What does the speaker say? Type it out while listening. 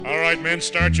All right, men,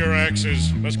 start your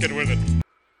axes. Let's get with it.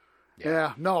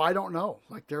 Yeah, no, I don't know.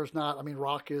 Like, there's not. I mean,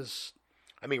 rock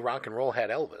and roll had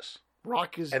Elvis.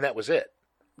 And that was it.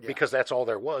 Yeah. Because that's all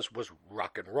there was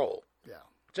rock and roll. Yeah.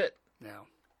 That's it. Yeah.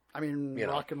 I mean,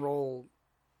 rock and roll,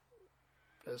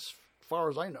 as far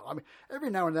as I know. I mean, every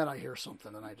now and then I hear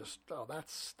something and I just,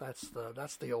 that's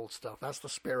the old stuff. That's the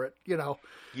spirit, You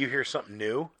hear something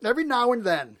new? Every now and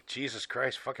then. Jesus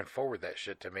Christ, fucking forward that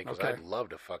shit to me, because I'd love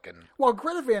to fucking... Well,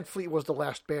 Greta Van Fleet was the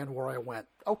last band where I went,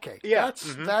 okay. Yeah.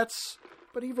 That's...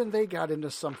 But even they got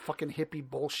into some fucking hippie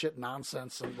bullshit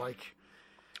nonsense and like...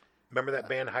 Remember that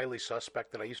band Highly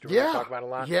Suspect that I used to talk about a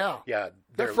lot? Yeah. Yeah.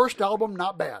 Their first album,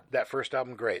 not bad. That first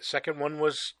album, great. Second one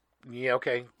was,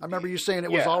 okay. I remember you saying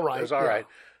it was all right. It was all right.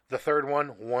 The third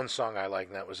one song I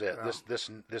liked, and that was it. Yeah.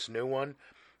 This new one,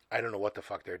 I don't know what the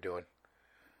fuck they're doing.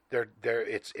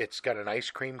 It's got an ice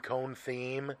cream cone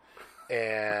theme,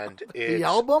 and it's... The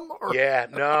album? Or... Yeah,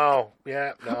 no.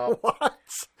 What?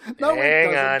 No,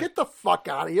 Hang on. Get the fuck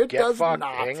out of here. It does not.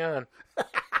 Hang on.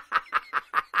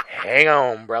 Hang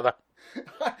on, brother.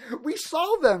 We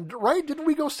saw them, right? Didn't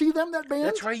we go see them, that band?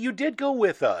 That's right. You did go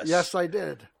with us. Yes, I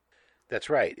did. That's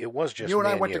right. It was just you and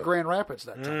me I went you. to Grand Rapids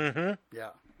that time. Mm-hmm. Yeah.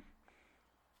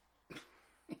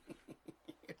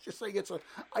 It's just like it's an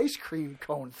ice cream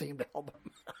cone themed album.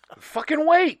 Fucking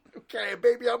wait. Okay,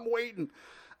 baby, I'm waiting.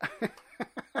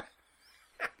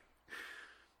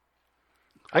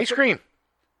 Ice cream.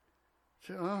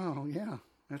 Oh yeah,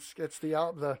 it's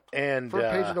the and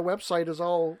front page of the website is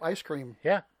all ice cream.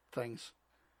 Yeah. Things.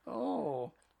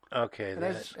 Oh. Okay.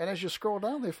 And as you scroll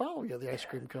down, they follow you, the ice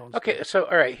cream cones. Okay, so,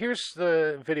 all right, here's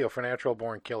the video for Natural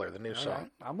Born Killer, the new song. Right.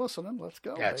 I'm listening. Let's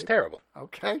go. Yeah, it's terrible.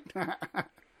 Okay.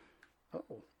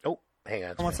 Oh, hang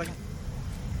on. One second.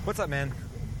 What's up, man?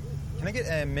 Can I get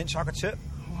a mint chocolate chip?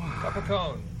 Cup of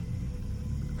cone.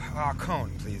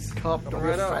 Cone, please. Cup,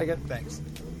 right faggot. Thanks.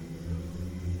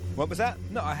 What was that?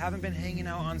 No, I haven't been hanging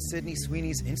out on Sydney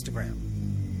Sweeney's Instagram.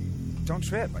 Don't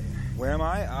trip. Where am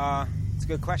I? It's a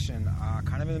good question.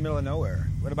 Kind of in the middle of nowhere.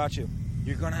 What about you?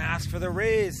 You're gonna ask for the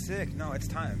raise. Sick. No, it's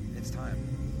time. It's time.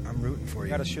 I'm rooting for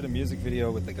you. Gotta shoot a music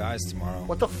video with the guys tomorrow.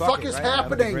 What the fuck is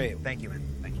happening? Great. Thank you, man.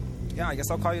 Thank you. Yeah, I guess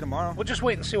I'll call you tomorrow. We'll just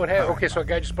wait and see what happens. Okay, so a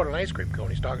guy just bought an ice cream cone.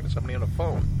 He's talking to somebody on the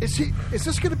phone. Is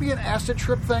this going to be an acid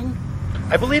trip thing?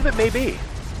 I believe it may be.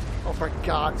 Oh, for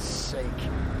God's sake!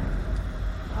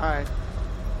 All right.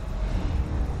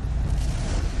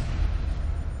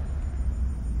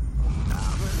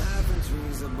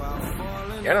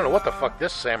 Yeah, I don't know what the fuck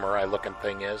this samurai-looking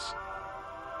thing is.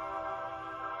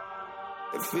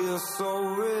 It feels so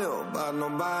real, but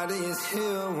nobody is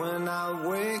here when I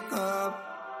wake up.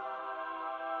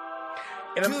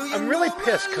 And I'm really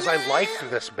pissed because I liked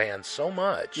this band so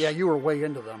much. Yeah, you were way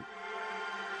into them.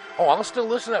 Oh, I'll still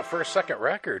listen to that first, second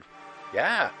record.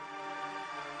 Yeah.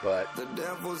 But... The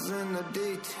devil's in the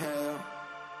detail.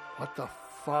 What the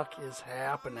fuck is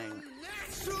happening?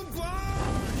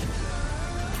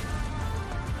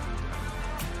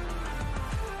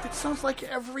 It sounds like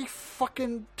every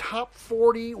fucking top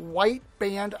 40 white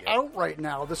band out right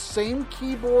now. The same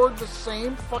keyboard, the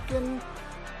same fucking...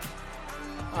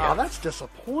 Oh, that's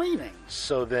disappointing.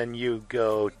 So then you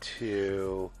go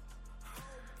to...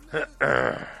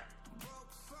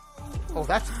 Oh,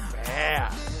 that's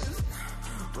bad.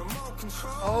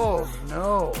 Oh,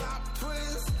 no.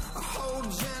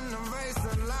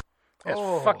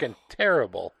 That's fucking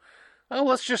terrible. Oh,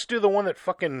 let's just do the one that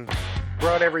fucking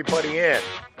brought everybody in.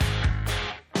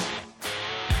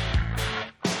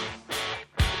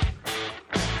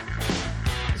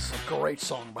 This is a great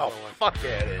song, by the way. Fuck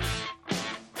yeah, it is.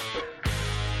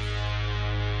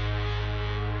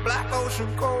 Black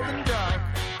ocean, cold and dark.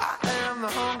 I am the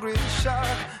hungry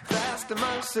shark, fast and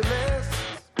merciless.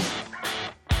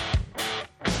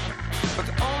 But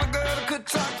the only girl that could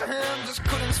talk to him just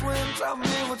couldn't swim. Tell me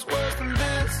what's worse than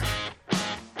this.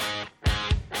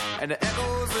 And the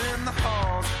echoes in the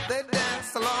halls, they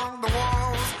dance along the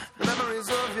walls. The memories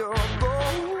of your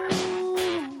ghosts.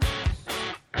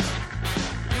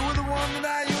 You were the one that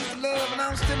I used to love, and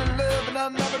I'm still in love, and I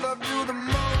never loved you the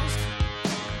most.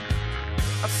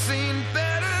 I've seen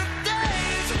better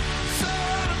days,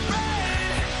 sun and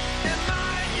rain in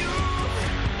my youth.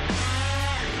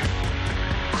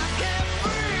 I can't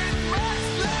breathe, much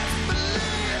less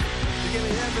believe. You give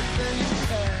me everything you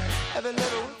had, every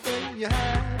little thing you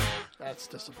had. That's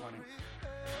disappointing.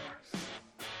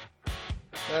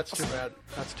 That's too bad.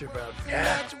 That's too bad. Yeah.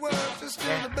 That's worse, it's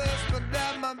still the best, but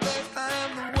at my best I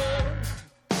am the worst.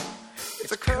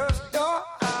 It's a curse, your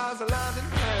eyes are lined in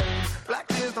pain. Black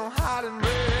tears don't hide in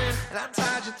rain, and I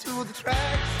tied you to the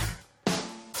tracks.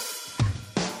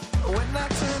 When I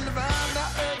turned around, I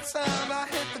heard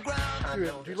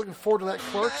Dude, you looking forward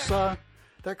to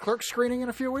that Clerks screening in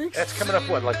a few weeks? That's coming up,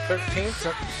 what, like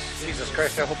 13th? Jesus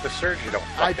Christ, I hope the surgery don't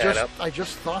fuck that up. I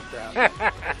just thought that.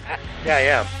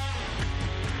 Yeah,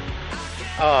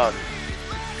 I am.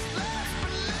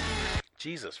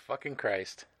 Jesus fucking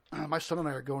Christ. My son and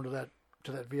I are going to that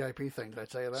VIP thing. Did I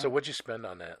tell you that? So what'd you spend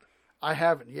on that? I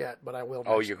haven't yet, but I will.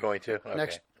 You're going to?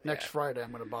 Okay. Next Friday,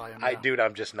 I'm going to buy them. Dude,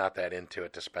 I'm just not that into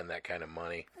it to spend that kind of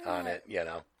money on it, you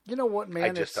know. You know what, man? I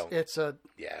just don't. It's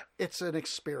an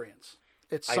experience.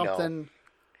 It's something.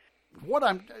 What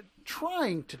I'm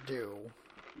trying to do.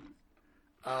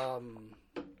 And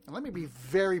let me be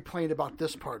very plain about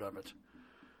this part of it.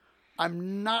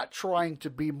 I'm not trying to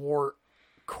be more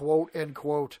quote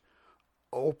unquote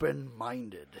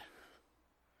open-minded.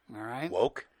 All right?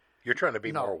 Woke? You're trying to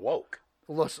be more woke.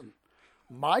 Listen,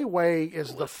 my way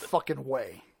is the fucking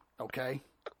way, okay?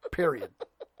 Period.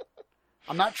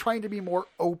 I'm not trying to be more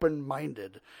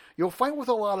open-minded. You'll find with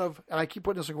a lot of, and I keep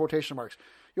putting this in quotation marks,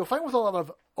 you'll find with a lot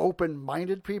of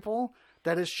open-minded people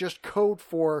that it's just code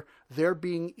for they're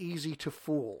being easy to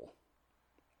fool,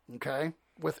 okay?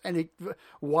 With any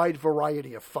wide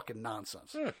variety of fucking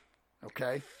nonsense,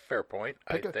 okay? Fair point,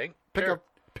 I think.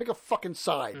 Pick a fucking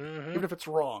side, even if it's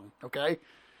wrong, okay?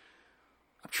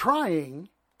 I'm trying,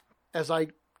 as I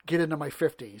get into my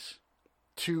 50s,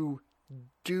 to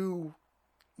do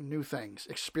new things,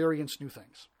 experience new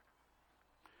things.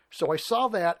 So I saw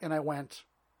that and I went,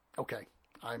 okay,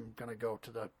 I'm going to go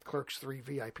to the Clerks 3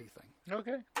 VIP thing.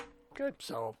 Okay, good.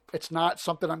 So it's not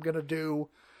something I'm going to do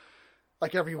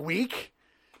like every week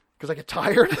because I get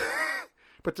tired.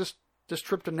 But this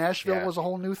trip to Nashville was a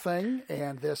whole new thing,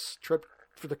 and this trip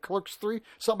for the Clerks 3,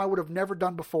 something I would have never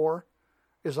done before,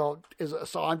 so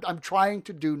I'm trying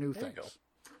to do new things.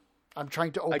 I'm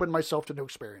trying to open myself to new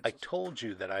experiences. I told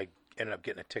you that I ended up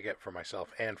getting a ticket for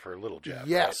myself and for little Jeff.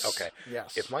 Yes. Right? Okay.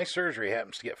 Yes. If my surgery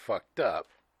happens to get fucked up,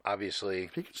 obviously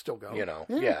he can still go. You know.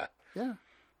 Yeah.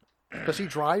 Does he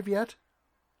drive yet?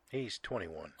 He's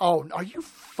 21. Oh, are you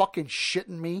fucking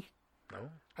shitting me? No.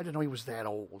 I didn't know he was that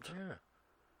old. Yeah.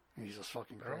 Jesus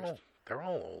fucking Christ. They're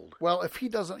all old. Well, if he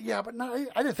doesn't, but no,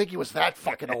 I didn't think he was that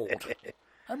fucking old.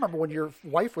 I remember when your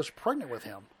wife was pregnant with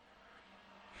him.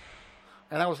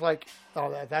 And I was like,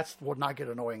 oh, that's would not get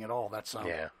annoying at all, that sound.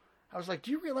 Yeah. I was like,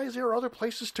 do you realize there are other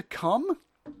places to come?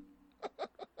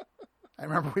 I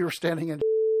remember we were standing in the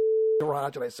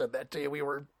garage, and I said that to you. We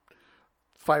were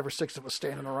 5 or 6 of us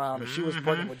standing around, and she was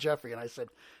pregnant with Jeffrey, and I said,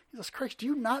 Jesus Christ, do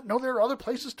you not know there are other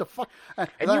places to fuck? And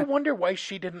you wonder why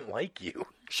she didn't like you.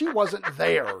 She wasn't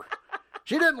there.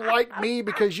 She didn't like me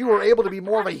because you were able to be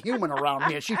more of a human around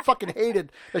me, and she fucking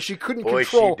hated that she couldn't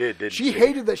control. She did, didn't she? She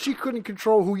hated that she couldn't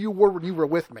control who you were when you were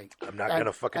with me. I'm not going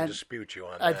to fucking dispute you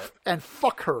on that. And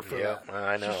fuck her for that.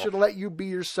 I know. She should have let you be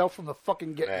yourself from the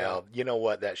fucking get-go. Well, you know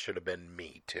what? That should have been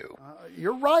me, too.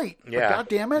 You're right. Yeah. But God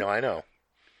damn it. No, I know.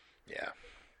 Yeah.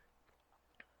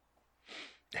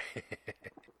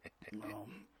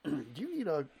 Do you need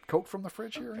a Coke from the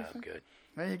fridge here or anything? I'm good.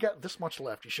 Man, you got this much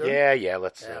left. You sure? Yeah.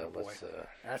 Let's.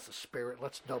 That's the spirit.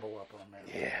 Let's double up on that.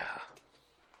 Yeah.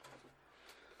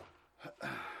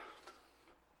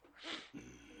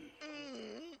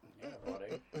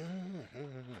 Buddy.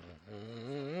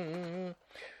 I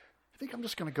think I'm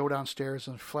just going to go downstairs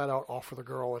and flat out offer the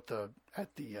girl at the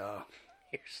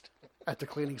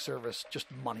cleaning service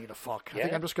just money to fuck. I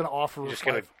think I'm just going to offer her. I'm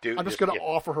just going to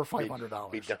offer her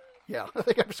 $500. Be done. Yeah, I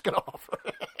think I'm just going to offer.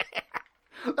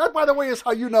 That, by the way, is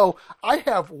how you know I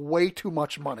have way too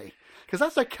much money, because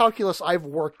that's a calculus I've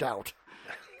worked out.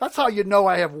 That's how you know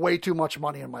I have way too much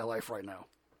money in my life right now.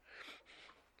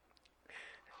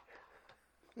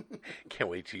 Can't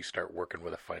wait till you start working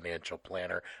with a financial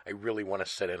planner. I really want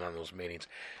to sit in on those meetings.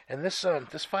 And this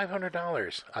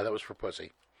 $500, that was for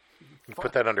pussy. You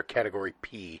put that under category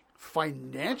P.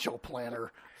 Financial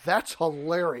planner? That's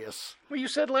hilarious. Well, you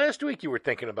said last week you were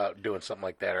thinking about doing something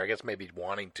like that, or I guess maybe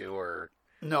wanting to, or...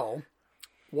 No.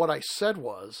 What I said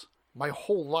was, my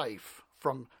whole life,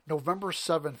 from November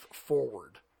 7th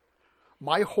forward,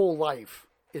 my whole life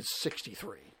is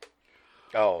 63.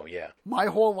 Oh, yeah. My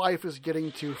whole life is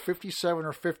getting to 57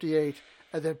 or 58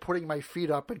 and then putting my feet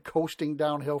up and coasting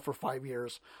downhill for 5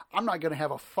 years. I'm not going to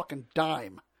have a fucking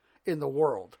dime in the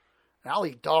world. And I'll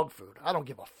eat dog food. I don't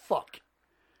give a fuck.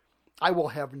 I will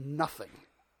have nothing.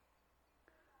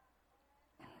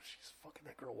 Oh, she's fucking...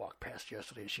 That girl walked past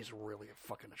yesterday and she's really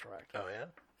fucking attractive. Oh, yeah?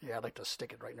 Yeah, I'd like to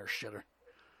stick it right in her shitter.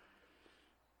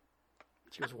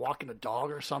 She was walking a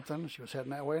dog or something. She was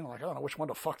heading that way. And I'm like, I don't know which one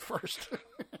to fuck first.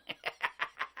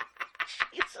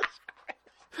 Jesus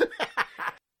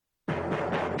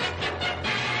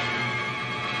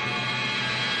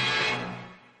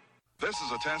Christ. This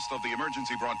is a test of the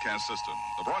emergency broadcast system.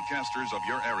 The broadcasters of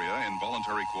your area, in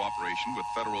voluntary cooperation with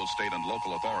federal, state, and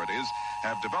local authorities,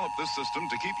 have developed this system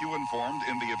to keep you informed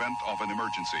in the event of an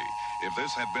emergency. If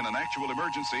this had been an actual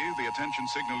emergency, the attention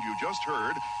signal you just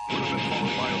heard would have been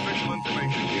followed by official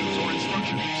information, cues, or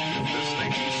instructions. This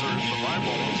station serves the 5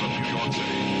 boroughs of New York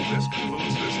City. This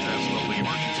concludes this test of the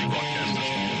emergency broadcast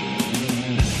system.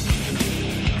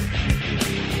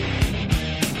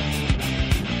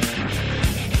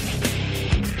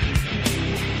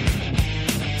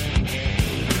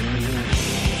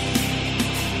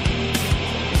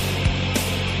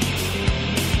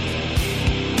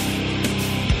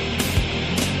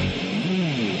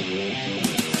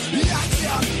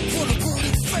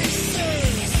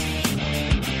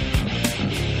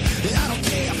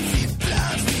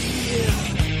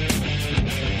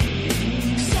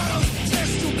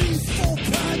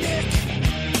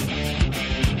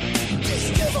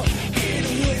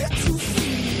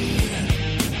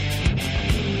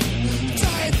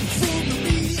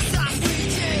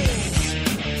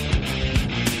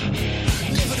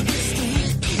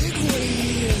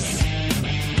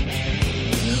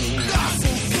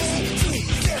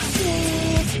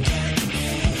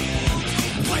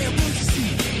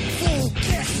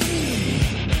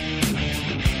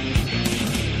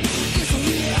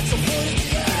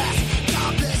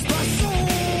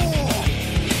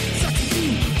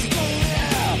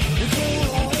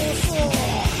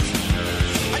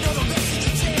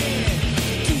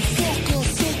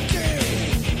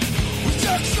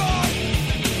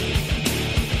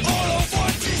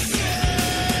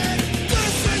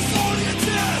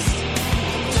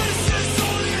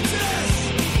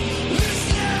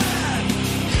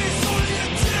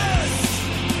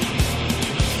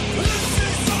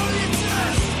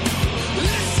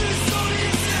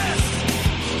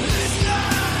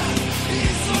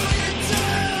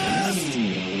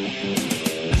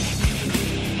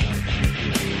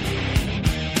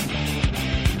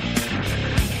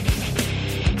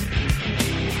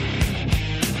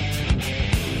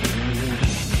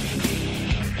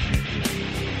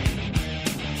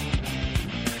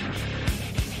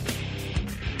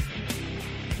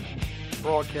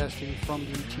 Broadcasting from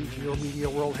the TGO Media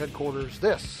World Headquarters,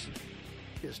 this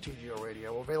is TGO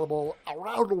Radio, available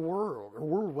around the world,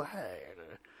 worldwide,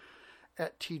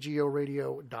 at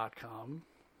tgoradio.com,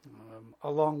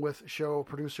 along with show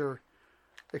producer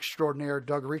extraordinaire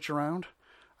Doug Reacharound.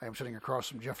 I am sitting across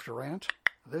from Jeff Durant.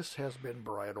 This has been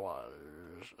Brian Wise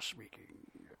speaking.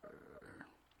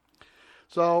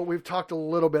 So we've talked a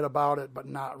little bit about it, but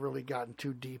not really gotten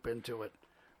too deep into it.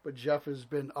 But Jeff has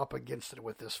been up against it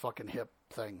with this fucking hip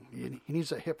thing. He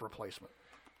needs a hip replacement.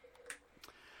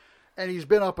 And he's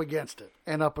been up against it,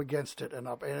 and up against it, and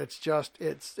up. And it's just,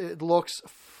 it looks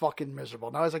fucking miserable.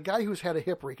 Now, as a guy who's had a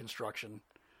hip reconstruction,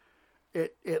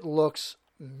 it looks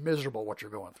miserable what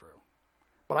you're going through.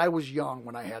 But I was young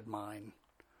when I had mine.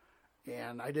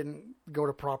 And I didn't go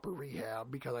to proper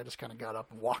rehab because I just kind of got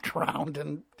up and walked around.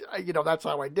 And, that's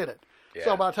how I did it. Yeah.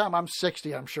 So by the time I'm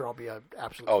 60, I'm sure I'll be an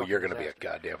absolute you're going to be a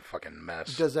goddamn fucking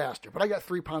mess. Disaster. But I got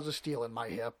 3 pounds of steel in my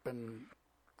hip, and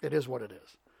it is what it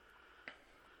is.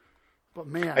 But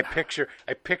man, I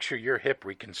picture your hip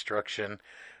reconstruction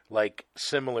like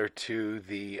similar to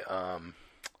the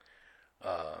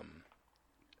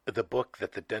book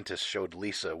that the dentist showed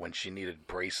Lisa when she needed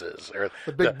braces, or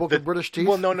the big book of British teeth.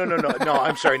 Well, no.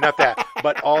 I'm sorry, not that.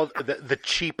 But all the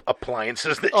cheap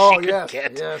appliances that she could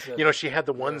get. Yes. She had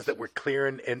the ones that were clear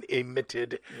and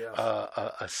emitted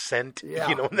a scent. Yeah,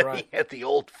 and then he had the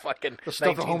old fucking the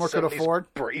stuff that Homer could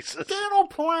afford braces. Dental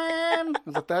plan.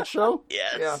 Is it that show?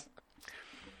 Yes. Yeah.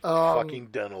 Fucking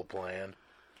dental plan.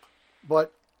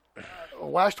 But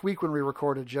last week when we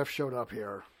recorded, Jeff showed up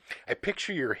here. I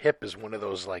picture your hip as one of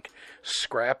those, like,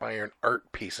 scrap iron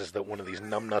art pieces that one of these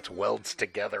numbnuts welds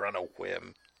together on a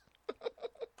whim.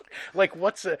 Like,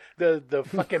 what's the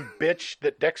fucking bitch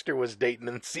that Dexter was dating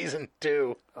in season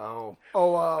 2?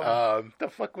 The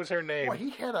fuck was her name? Well, he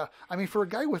had for a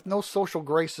guy with no social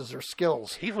graces or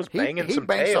skills, he was banging he some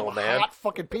banged tail, some man. hot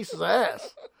fucking pieces of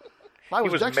ass. He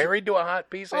was Dexter, married to a hot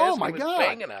piece of ass. Oh my God! God!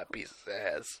 Banging hot pieces of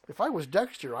ass. If I was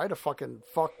Dexter, I'd have fucking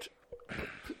fucked.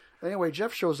 Anyway,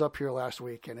 Jeff shows up here last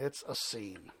week, and it's a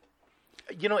scene.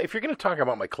 If you're going to talk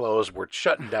about my clothes, we're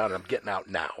shutting down, and I'm getting out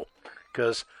now.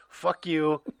 Because fuck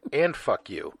you and fuck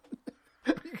you.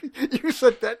 You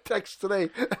sent that text today,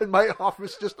 and my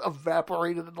office just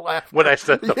evaporated in laughter. When I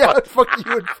said the fuck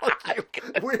you and fuck you.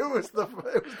 It was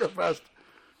the best.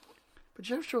 But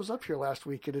Jeff shows up here last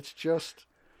week, and it's just...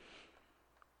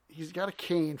 He's got a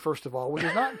cane, first of all,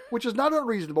 which is not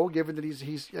unreasonable, given that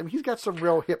he's got some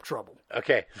real hip trouble.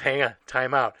 Okay, hang on,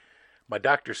 time out. my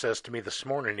doctor says to me this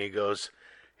morning, he goes,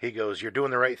 you're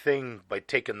doing the right thing by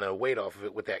taking the weight off of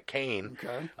it with that cane.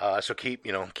 Okay. So keep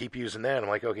using that. I'm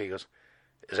like, okay. He goes,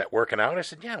 is that working out? I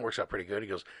said, yeah, it works out pretty good. He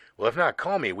goes, well, if not,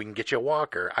 call me. We can get you a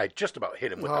walker. I just about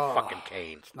hit him with the fucking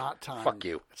cane. It's not time. Fuck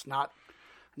you. It's not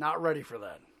ready for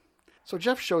that. So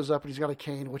Jeff shows up and he's got a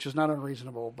cane, which is not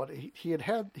unreasonable. But he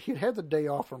had the day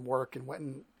off from work and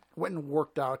went and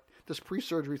worked out this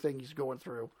pre-surgery thing he's going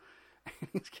through.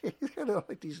 And he's got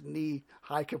like these knee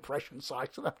high compression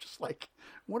socks, and I'm just like,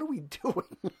 what are we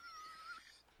doing?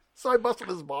 So I busted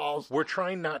his balls. We're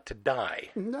trying not to die.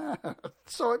 Nah.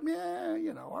 So, yeah,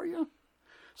 are you?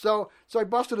 So I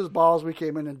busted his balls. We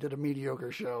came in and did a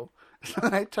mediocre show. So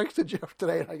I texted Jeff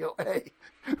today, and I go, hey,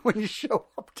 when you show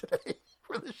up today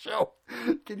for the show,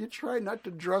 can you try not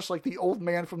to dress like the old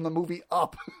man from the movie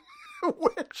Up?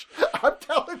 Which, I'm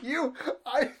telling you,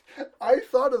 I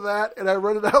thought of that, and I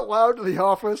read it out loud to the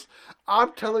office.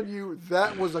 I'm telling you,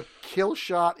 that was a kill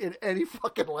shot in any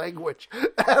fucking language.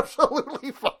 Absolutely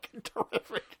fucking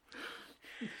terrific.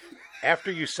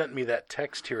 After you sent me that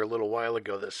text here a little while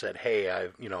ago that said, "Hey,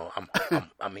 I'm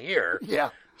here." Yeah.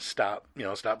 Stop by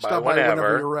whenever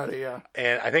whenever you're ready. Yeah.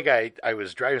 And I think I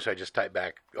was driving, so I just typed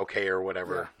back okay or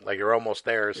whatever, like you're almost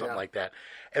there or something like that.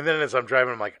 And then as I'm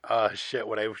driving, I'm like, oh shit!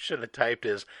 What I should have typed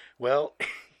is, well,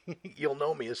 you'll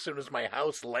know me as soon as my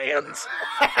house lands.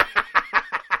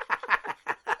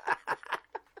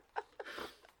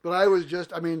 But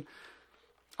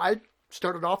I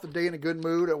started off the day in a good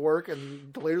mood at work,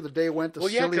 and the later the day went, the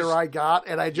sillier I got.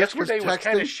 And I just was texting. Yesterday was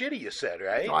kind of shitty, you said,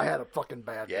 right? I had a fucking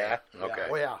bad day. Yeah?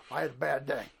 Okay. I had a bad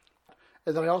day.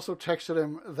 And then I also texted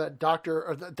him that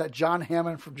that John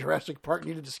Hammond from Jurassic Park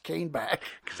needed his cane back.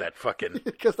 Because that fucking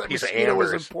because that piece of mosquito was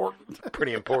amber is important.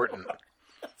 pretty important.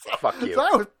 Fuck you. So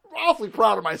I was awfully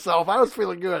proud of myself. I was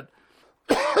feeling good.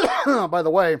 By the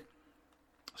way,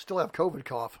 still have COVID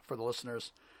cough for the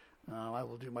listeners. I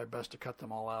will do my best to cut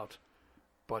them all out.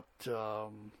 But I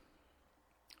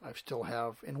still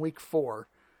have, in week 4.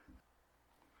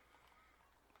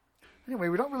 Anyway,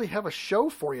 we don't really have a show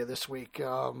for you this week.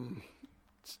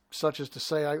 Such as to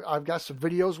say, I've got some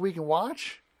videos we can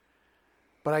watch.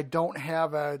 But I don't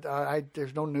have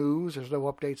there's no news, there's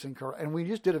no updates. And we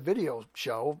just did a video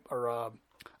show, or a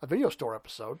video store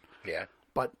episode. Yeah.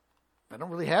 But I don't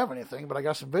really have anything, but I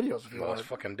got some videos if you want. Let's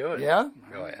fucking do it. Yeah?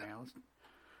 Oh, yeah.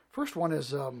 First one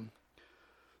is, now,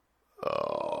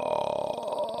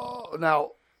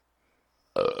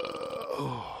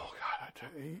 oh,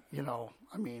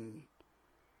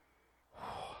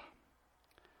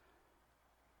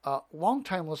 God,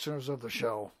 longtime listeners of the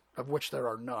show, of which there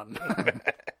are none.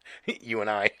 You and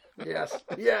I. Yes.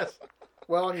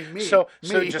 Well, I mean, me. So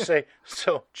just say,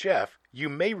 Jeff, you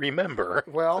may remember.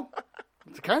 Well,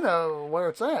 it's kind of where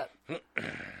it's at. Let's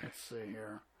see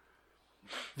here.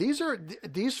 These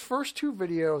first 2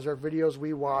 videos are videos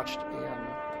we watched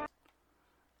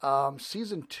in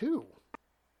season 2.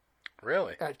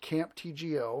 Really? At Camp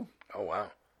TGO. Oh,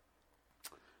 wow.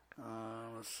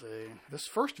 Let's see. This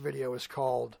first video is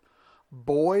called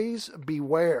Boys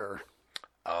Beware.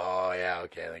 Oh, yeah.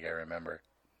 Okay, I think I remember.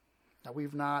 Now,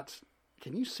 we've not...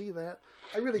 Can you see that?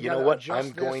 I really got to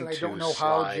adjust this, and I don't know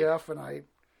how, Jeff, and I...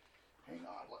 Hang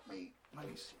on, let me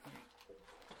see.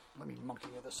 Let me monkey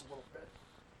with this a little bit.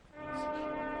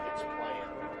 It's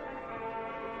playing.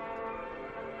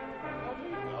 Oh, there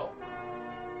you go.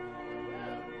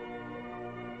 Yeah.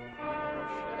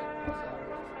 Oh, shit.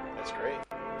 That's great.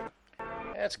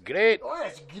 That's great. Oh,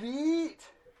 that's great. Is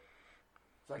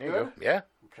that There you good? go. Yeah.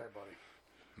 Okay, buddy.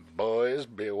 Boys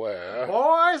beware.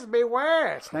 Boys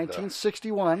beware. It's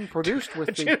 1961, produced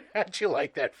with How'd you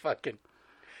like that fucking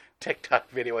TikTok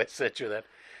video I sent you? That.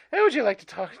 Hey, would you like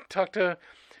to talk to?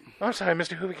 Oh, I'm sorry,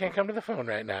 Mr. Who, we can't come to the phone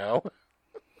right now.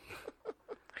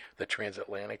 The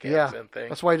transatlantic accent thing.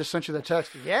 That's why I just sent you the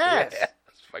text. Yes. Yeah,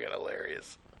 that's fucking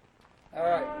hilarious. All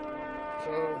right.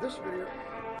 So this video.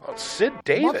 Oh, Sid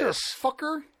Davis.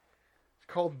 Motherfucker. It's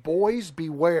called Boys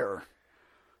Beware.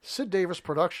 Sid Davis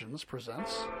Productions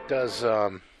presents. Does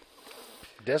Desi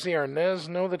Arnaz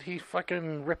know that he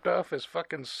fucking ripped off his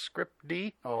fucking Script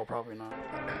D? Oh, probably not.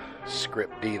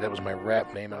 Script D, that was my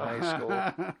rap name in high school.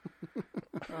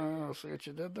 See what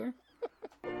you did there?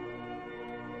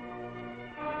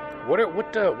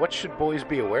 What should boys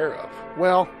be aware of?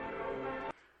 Well,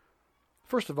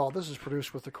 first of all, this is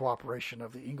produced with the cooperation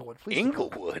of the Inglewood Police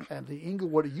Department and the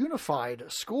Inglewood Unified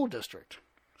School District.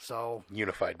 So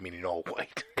unified meaning all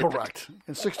white. Correct.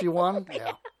 In 61,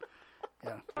 yeah.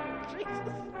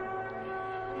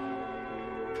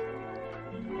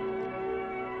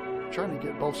 Trying to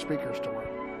get both speakers to work.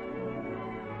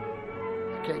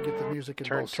 can't get the music in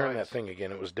Turn both sides. that thing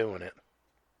again. It was doing it.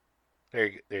 There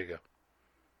you go.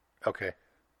 Okay.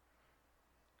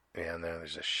 Yeah, and then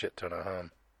there's a shit ton of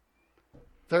hum.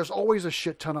 There's always a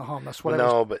shit ton of hum. That's what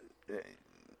but...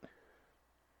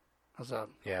 How's that?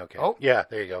 Yeah, okay. Oh. Yeah,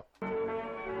 there you go.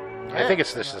 I think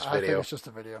it's this I think video. it's just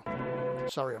a video.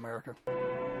 Sorry, America.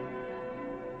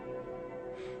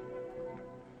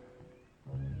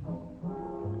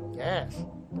 Yes.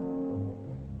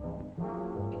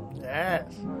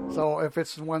 Yes. So if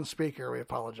it's one speaker, we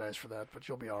apologize for that, but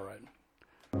you'll be all right.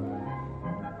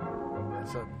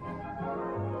 That's it.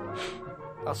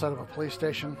 Outside of a police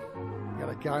station, you got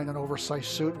a guy in an oversized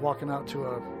suit walking out to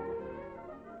a...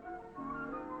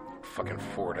 Fucking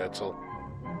Ford Edsel.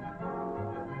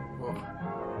 Ugh.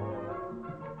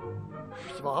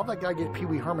 First of all, how'd that guy get Pee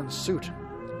Wee Herman's suit?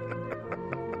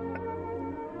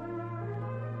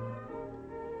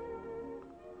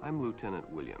 I'm Lieutenant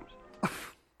Williams,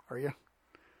 Are you?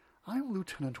 I'm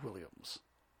Lieutenant Williams.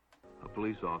 a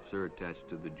police officer attached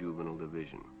to the Juvenile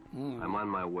Division. I'm on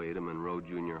my way to Monroe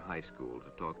Junior High School to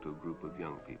talk to a group of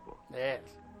young people. Yes.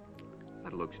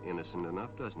 That looks innocent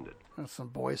enough, doesn't it? And some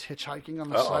boys hitchhiking on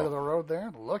the side of the road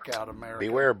there. Look out, America.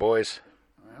 Beware, boys.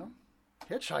 Well,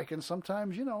 hitchhiking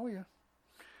sometimes, you know.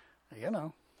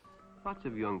 Lots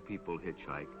of young people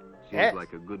hitchhike. Seems Yes.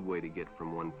 like a good way to get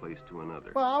from one place to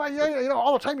another. Well,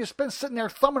 all the time you spend sitting there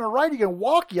thumbing a ride, you can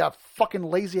walk, you fucking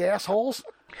lazy assholes.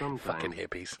 Sometimes Fucking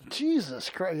hippies. Jesus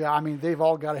Christ. Yeah, I mean, they've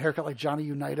all got a haircut like Johnny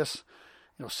Unitas.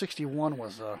 61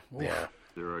 was, oof. Yeah.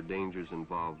 there are dangers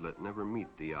involved that never meet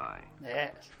the eye.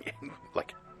 Yes.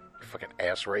 Like fucking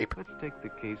ass rape. Let's take the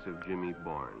case of Jimmy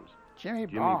Barnes. Jimmy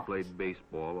Jimmy Barnes. played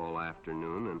baseball all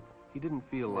afternoon, and he didn't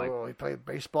feel like... Oh, he played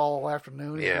baseball all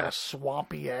afternoon. He's got Yeah. a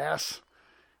swampy ass.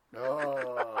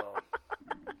 Oh.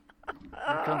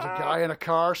 Here comes a guy in a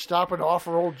car stopping to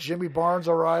offer old Jimmy Barnes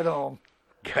a ride home.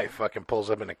 Guy fucking pulls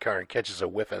up in the car and catches a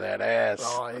whiff of that ass.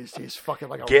 Oh, he's fucking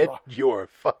like a Get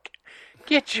rock.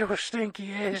 Get your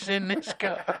stinky ass in this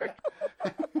car.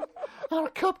 On a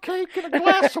cupcake and a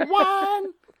glass of wine.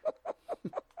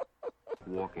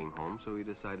 walking home, so he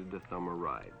decided to thumb a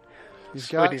ride.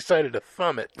 So he decided to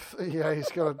thumb it. Yeah,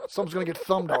 something's gonna get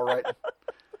thumbed all right.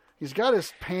 He's got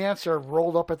his pants are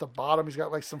rolled up at the bottom. He's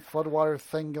got like some floodwater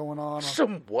thing going on.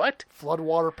 Some what?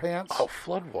 Floodwater pants. Oh,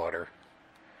 floodwater.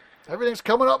 Everything's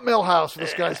coming up Millhouse for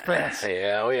this guy's pants.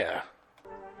 Yeah, oh yeah.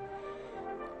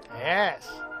 Yes.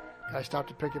 Guy stopped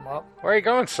to pick him up. Where are you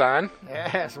going, son?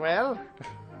 Yes, well.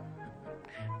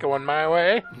 Going my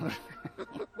way?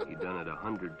 He'd done it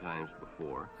 100 times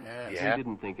before. Yes. Yeah. He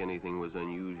didn't think anything was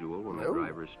unusual when the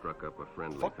driver struck up a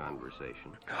friendly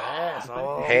conversation. Yes.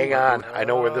 Oh. Hang on. I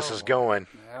know where this is going.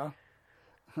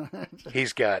 Yeah.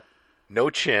 He's got no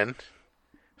chin,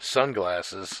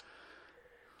 sunglasses.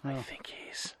 I think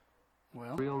he's...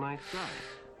 Well. Real nice guy.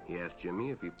 He asked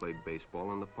Jimmy if he played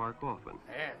baseball in the park often.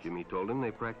 Yes. Jimmy told him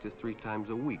they practiced 3 times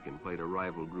a week and played a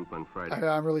rival group on Friday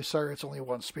I'm really sorry it's only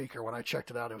one speaker. When I checked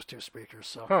it out, it was 2 speakers.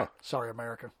 So Sorry,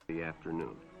 America.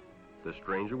 afternoon. The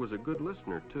stranger was a good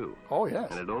listener, too. Oh, yes.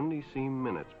 And it only seemed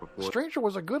minutes before Stranger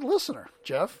was a good listener,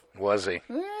 Jeff. Was he?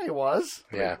 Yeah, he was.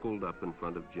 they Yeah. pulled up in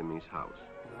front of Jimmy's house.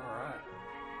 All right.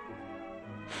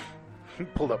 He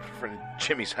pulled up in front of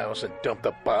Jimmy's house and dumped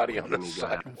a body on the Jimmy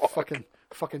got sidewalk.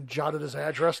 Fucking jotted his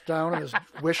address down in his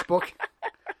wish book.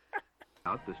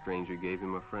 Out, the stranger gave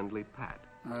him a friendly pat.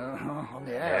 On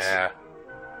the ass. Yeah.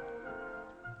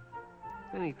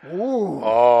 Then he Ooh.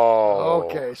 Oh.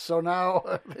 Okay, so now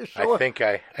I think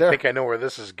I know where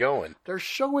this is going. they're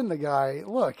showing the guy,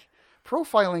 look,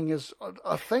 profiling is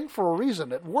a thing for a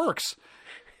reason. It works.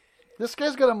 This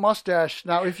guy's got a mustache.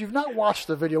 Now, if you've not watched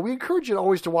the video, we encourage you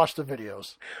always to watch the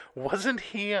videos. Wasn't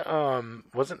he on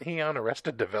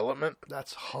Arrested Development?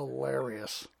 That's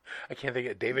hilarious. I can't think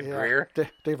of David Yeah, Greer.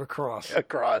 David Cross.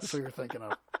 Across. That's what you're thinking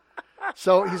of.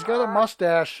 So he's got a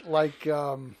mustache like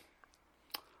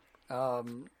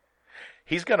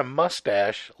He's got a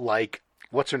mustache like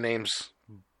what's her name's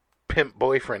pimp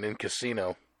boyfriend in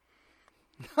Casino.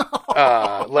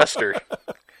 Lester.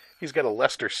 He's got a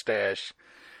Lester stash.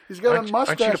 he's got Aren't a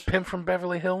mustache. you the pimp from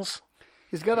Beverly Hills?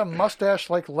 He's got a mustache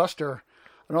like Lester,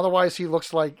 and otherwise he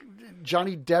looks like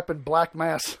Johnny Depp in Black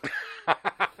Mass.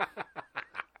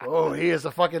 Oh, he is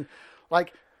a fucking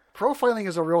like. Profiling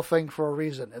is a real thing for a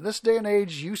reason. In this day and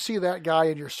age, you see that guy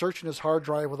and you're searching his hard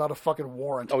drive without a fucking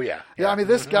warrant. Oh, yeah. Yeah, I mean,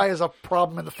 this guy is a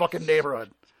problem in the fucking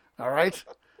neighborhood. All right?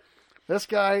 This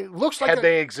guy looks like Had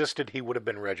they existed, he would have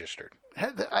been registered.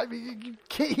 I mean,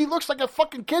 he looks like a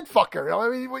fucking kid fucker. I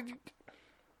mean,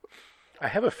 I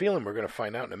have a feeling we're going to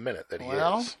find out in a minute that he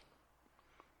Well, is.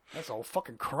 That's a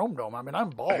fucking chrome dome. I mean, I'm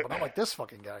bald, but not like this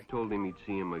fucking guy. Told him he'd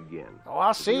see him again. Oh,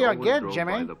 I'll see He you always again, drove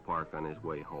Jimmy. by the park on his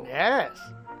way home. Yes.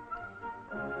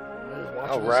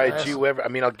 I'll ride you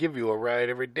I'll give you a ride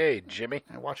every day, Jimmy.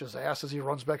 And watch his ass as he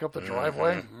runs back up the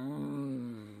driveway.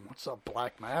 What's up,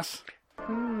 Black Mass?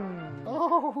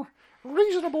 Oh,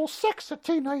 reasonable sex at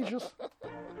teenagers.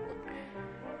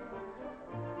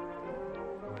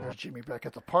 There's Jimmy back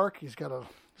at the park. He's got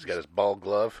his ball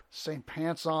glove. Same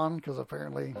pants on, because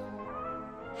apparently...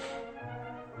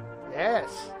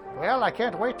 Yes. Well, I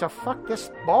can't wait to fuck this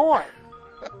boy.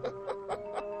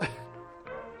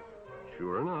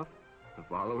 Sure enough, the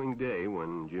following day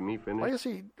when Jimmy finished...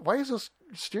 Why is this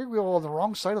steering wheel on the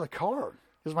wrong side of the car?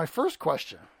 Is my first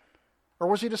question. Or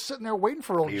was he just sitting there waiting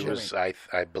for old Jimmy? He was, I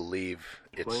believe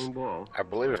it's... Playing ball. I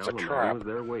believe it's a The man trap. was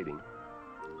there waiting.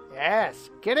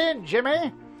 Yes. Get in,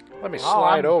 Jimmy. Let me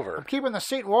slide over. I'm keeping the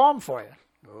seat warm for you.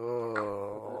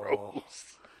 Oh.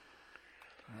 Gross.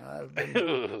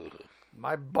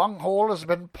 My bunghole has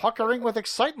been puckering with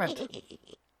excitement.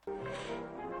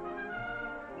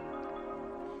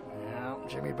 Yeah,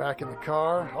 Jimmy back in the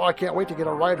car. Oh, I can't wait to get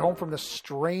a ride home from this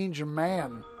strange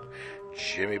man.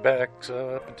 Jimmy backs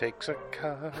up and takes a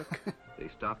cock. They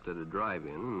stopped at a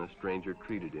drive-in, and the stranger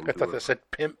treated him I to thought a they said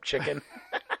pimp chicken.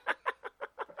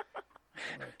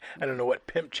 I don't know what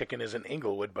pimp chicken is in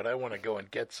Inglewood, but I want to go and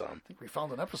get some. I think we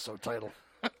found an episode title.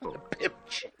 Pimp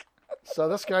chicken. So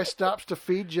this guy stops to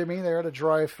feed Jimmy there at a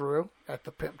drive-through at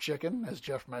the Pimp Chicken, as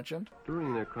Jeff mentioned.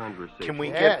 During their conversation, Can we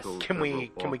Yes.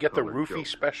 get the roofie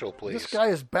jokes. special, please? This guy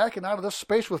is backing out of this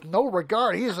space with no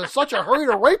regard. He is in such a hurry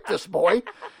to rape this boy.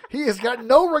 He has got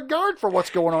no regard for what's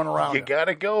going on around You him.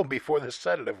 gotta go before the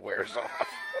sedative wears off.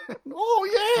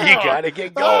 Oh, yeah. You gotta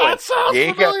get going. That sounds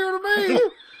You familiar to me.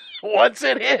 Once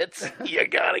it hits, you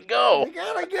gotta go. You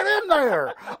gotta get in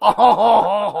there.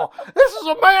 Oh, this is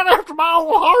a man after my own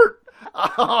heart.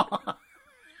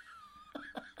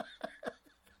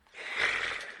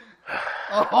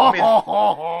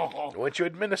 Once you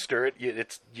administer it, you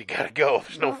gotta go.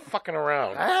 There's no fucking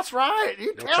around. That's right.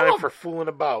 You No tell time him. for fooling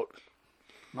about.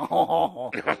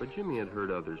 But Jimmy had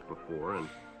heard others before, and,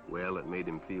 well, it made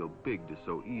him feel big to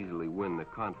so easily win the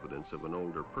confidence of an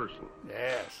older person.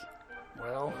 Yes.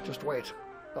 Well, just wait.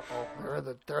 Uh-oh. They're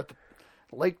at the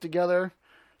lake together.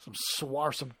 Some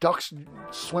ducks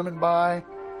swimming by.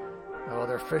 Oh,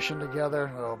 they're fishing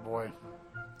together. Oh, boy.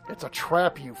 It's a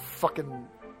trap, you fucking...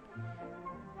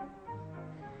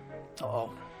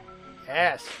 Uh-oh.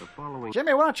 Yes. The following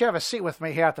Jimmy, why don't you have a seat with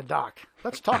me here at the dock?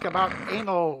 Let's talk about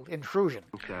anal intrusion.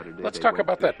 Saturday, Let's they talk went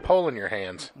about that fishing pole in your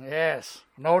hands. Yes.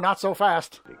 No, not so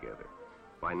fast. together.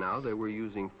 By now, they were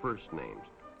using first names.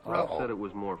 Ralph Uh-oh. said it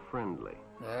was more friendly.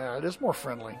 Yeah, it is more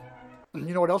friendly. And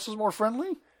you know what else is more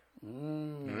friendly?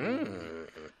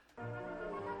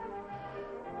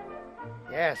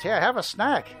 Yes, here, have a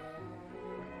snack.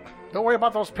 Don't worry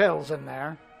about those pills in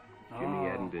there. Jimmy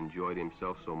hadn't enjoyed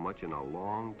himself so much in a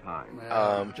long time.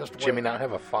 Just wait. Jimmy not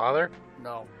have a father?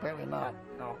 No, apparently not.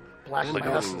 No. Black Then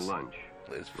mass. during lunch,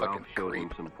 This Ralph fucking showed him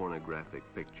creep. some pornographic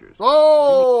pictures.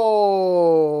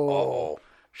 Oh! Oh.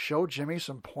 Show Jimmy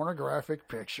some pornographic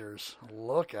pictures.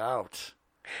 Look out.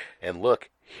 And look,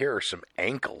 here are some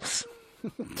ankles.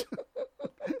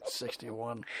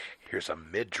 61. Here's a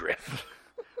midriff.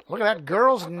 Look at that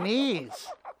girl's knees.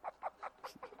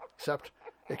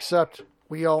 Except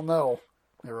we all know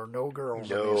there are no girls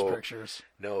in these No. pictures.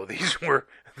 No, these were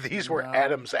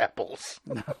Adam's apples.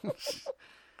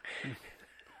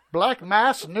 Black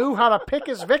Mass knew how to pick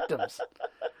his victims.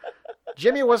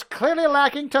 Jimmy was clearly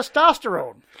lacking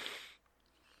testosterone.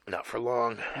 Not for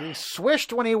long. He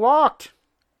swished when he walked.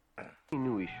 He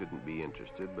knew he shouldn't be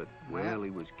interested, but, well, he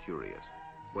was curious.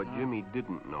 What Jimmy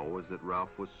didn't know was that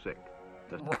Ralph was sick.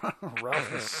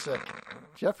 Ralph is sick.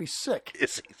 Jeffy's sick.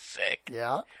 Is he sick?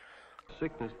 Yeah.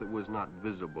 Sickness that was not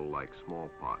visible like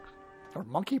smallpox. Or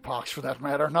monkeypox, for that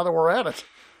matter, now that we're at it.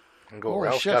 And go, Holy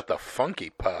Ralph's shit. got the funky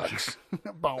pox.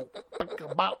 Bow,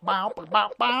 bow, bow,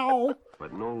 bow, bow.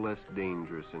 But no less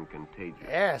dangerous and contagious.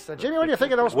 Yes. Jimmy, what do you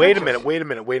think of those Wait a pictures?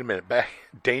 minute. Back,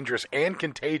 dangerous and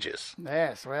contagious.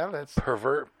 Yes, well, that's...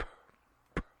 Perversive.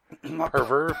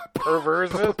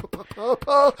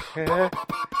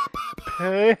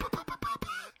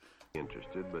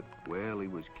 Interested, but, well, he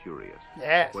was curious.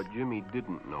 Yes. What Jimmy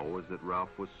didn't know was that Ralph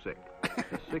was sick.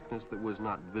 A sickness that was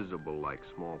not visible like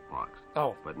smallpox.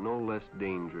 Oh. But no less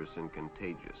dangerous and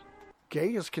contagious. Gay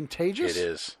is contagious? It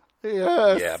is.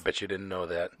 Yes. Yeah, I bet you didn't know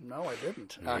that. No, I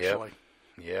didn't, actually.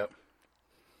 Yep.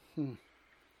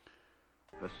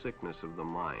 A sickness of the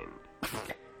mind.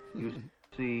 You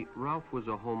see, Ralph was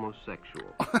a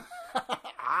homosexual.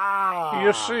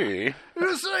 You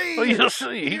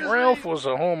see, Ralph was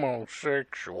a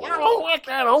homosexual. I don't like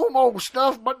that homo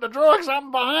stuff, but the drugs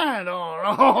I'm behind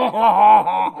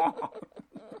on.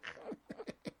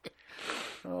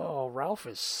 Oh, Ralph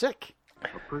is sick.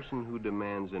 A person who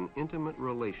demands an intimate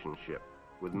relationship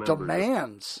with members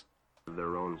Demands. of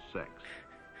their own sex.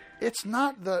 It's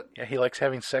not the... Yeah, he likes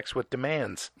having sex with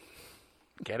demands.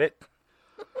 Get it?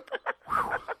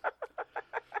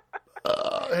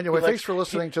 Anyway, thanks for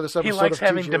listening to this episode He likes of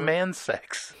having TJ. demand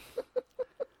sex.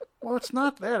 Well, it's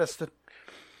not that.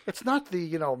 It's not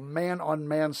the man on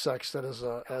man sex that is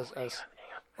as.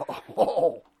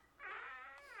 Oh.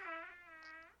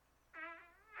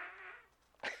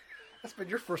 That's been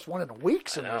your first one in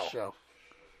weeks in this show.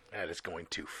 That is going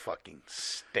to fucking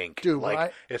stink. Dude,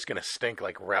 it's going to stink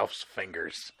like Ralph's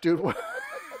fingers. Dude,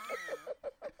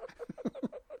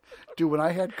 when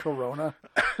I had Corona,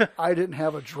 I didn't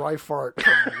have a dry fart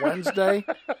from Wednesday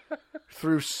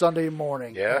through Sunday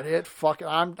morning. Yeah? And it fucking,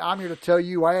 I'm here to tell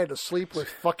you, I had to sleep with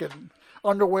fucking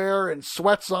underwear and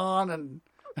sweats on, and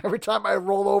every time I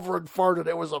rolled over and farted,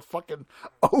 it was a fucking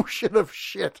ocean of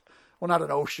shit. Well, not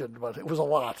an ocean, but it was a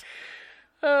lot.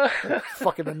 It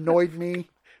fucking annoyed me.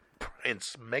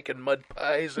 Brian's making mud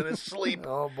pies in his sleep.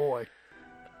 Oh, boy.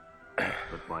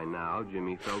 But by now,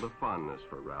 Jimmy felt a fondness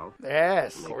for Ralph.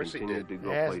 Yes. and Of course he continued did. to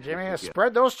go Yes, places Jimmy, together.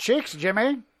 spread those cheeks,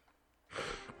 Jimmy.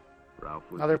 Ralph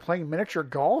was Now they're playing miniature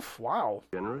golf? Wow.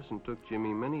 generous and took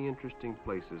Jimmy many interesting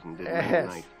places and did Yes. many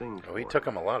nice things Oh, he for took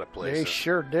him. him a lot of They places.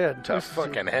 sure did. To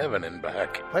fucking heaven and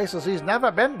back. Places he's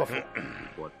never been before.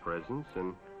 Bought presents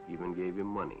and even gave him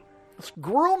money. It's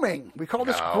grooming. We call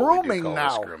this No, we do grooming call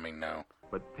now. this grooming now.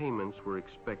 But payments were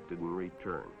expected in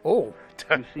return. Oh.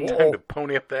 Time see- to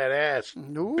pony up that ass,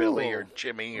 Ooh. Billy or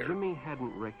Jimmy or Jimmy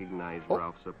hadn't recognized Oh.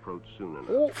 Ralph's approach soon enough.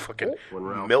 Oh. fucking When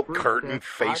Ralph milk first curtain stepped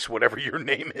face, whatever your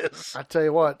name is. I tell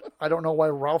you what, I don't know why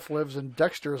Ralph lives in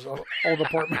Dexter's old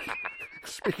apartment.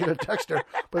 Speaking of Dexter,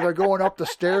 but they're going up the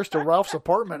stairs to Ralph's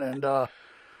apartment, and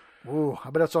ooh, I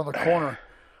bet it's on the corner.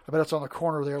 I bet it's on the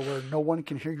corner there where no one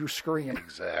can hear you scream.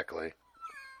 Exactly.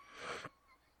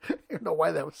 You don't know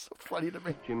why that was so funny to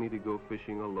me. Jimmy to go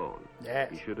fishing alone. Yes.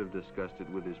 He should have discussed it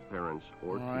with his parents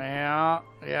or teacher.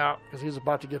 Yeah, because he's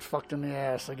about to get fucked in the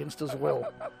ass against his will.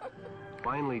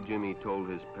 Finally, Jimmy told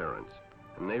his parents,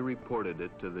 and they reported it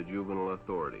to the juvenile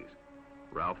authorities.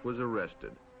 Ralph was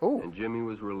arrested, Ooh. and Jimmy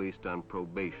was released on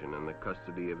probation in the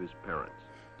custody of his parents.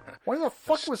 Why the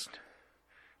fuck was...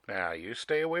 Now, you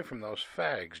stay away from those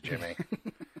fags, Jimmy.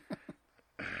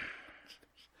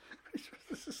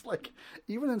 This is like,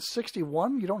 even in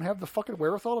 61, you don't have the fucking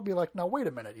wherewithal to be like, now, wait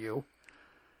a minute, you.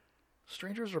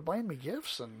 Strangers are buying me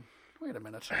gifts, and wait a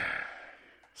minute.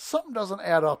 Something doesn't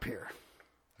add up here.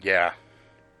 Yeah.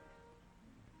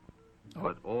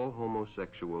 But all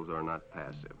homosexuals are not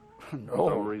passive. Some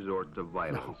No. resort to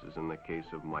violence, as in the case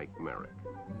of Mike Merrick.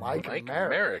 Mike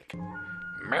Merrick.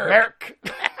 Merrick.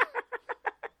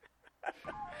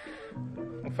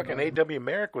 Well, fucking A.W.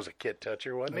 Merrick was a kid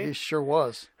toucher, wasn't He he? sure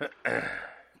was.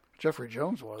 Jeffrey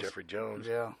Jones was. Jeffrey Jones.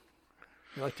 Yeah.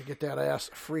 You like to get that ass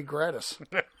free gratis.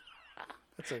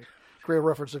 That's a great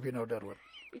reference if you know Deadwood.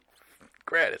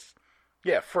 Gratis.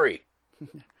 Yeah, free.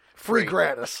 Free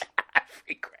gratis.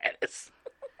 Free gratis.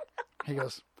 He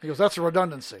goes, that's a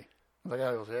redundancy. The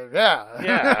guy goes, yeah.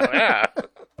 Yeah.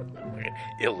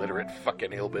 Illiterate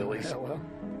fucking hillbillies. Yeah, well,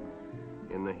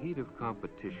 In the heat of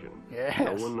competition, Yes.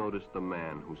 no one noticed the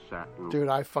man who sat and dude,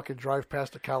 I fucking drive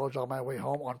past the college on my way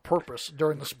home on purpose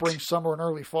during the spring, summer, and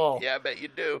early fall. Yeah, I bet you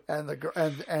do.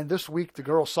 And this week the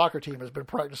girls' soccer team has been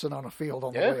practicing on a field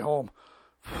on the Yeah? way home.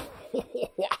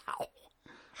 Wow.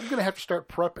 I'm gonna have to start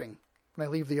prepping when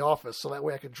I leave the office so that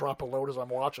way I can drop a load as I'm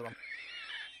watching them.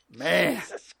 Man,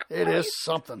 it is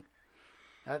something.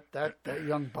 That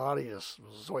young body is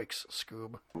zoinks,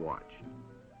 Scoob. watched.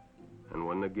 And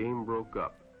when the game broke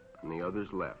up and the others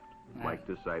left, Mike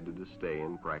decided to stay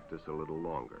and practice a little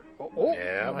longer. Oh,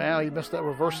 Yeah. well, he missed that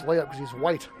reverse layup because he's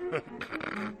white.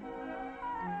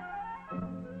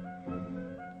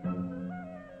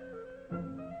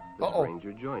 The Uh-oh.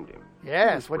 stranger joined him.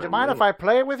 Yes, would you mind if I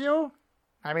play with you?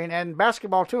 I mean, and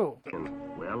basketball too. And,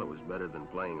 well, it was better than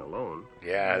playing alone.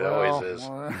 Yeah, it always is.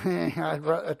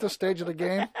 At this stage of the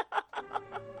game,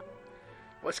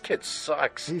 This kid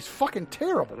sucks. he's fucking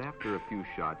terrible. But after a few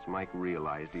shots, Mike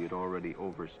realized he had already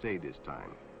overstayed his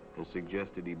time and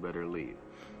suggested he better leave.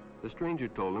 The stranger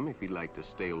told him if he'd like to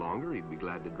stay longer, he'd be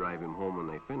glad to drive him home when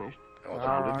they finished. Oh,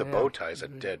 the yeah. bow tie's a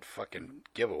dead fucking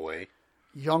giveaway.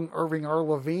 Young Irving R.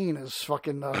 Levine is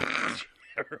fucking. Levine.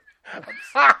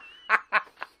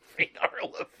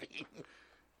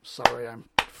 Sorry, I'm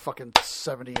fucking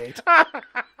 78.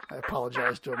 I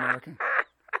apologize to America.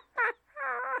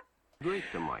 Great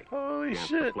to Mike. Holy Chance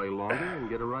shit. to play longer and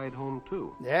get a ride home,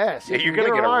 too. Yes. Yeah, you you're can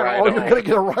gonna get a ride home. home. You're going to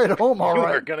get a ride home, all You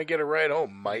right. are going to get a ride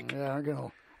home, Mike. Yeah, I'm going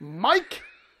to... Mike!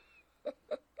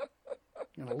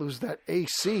 Going to lose that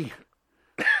AC.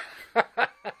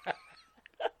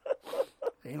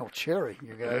 Ain't no cherry,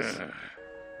 you guys.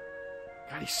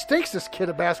 God, he stinks, this kid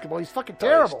at basketball. He's fucking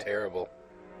terrible. Oh, he's terrible.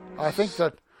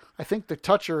 I think the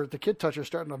kid toucher's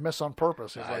starting to miss on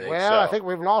purpose. He's I like, think well, so. I think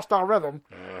we've lost our rhythm.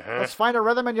 Let's find a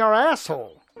rhythm in your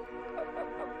asshole.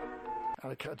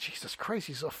 Oh, God, Jesus Christ,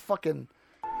 he's a fucking...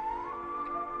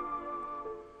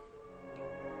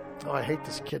 Oh, I hate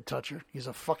this kid toucher. He's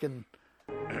a fucking...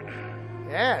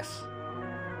 Yes.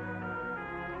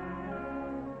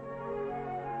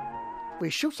 Well, he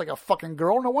shoots like a fucking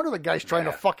girl. No wonder the guy's trying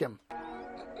to fuck him.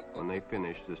 When they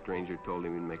finished, the stranger told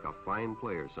him he'd make a fine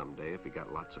player someday if he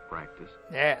got lots of practice.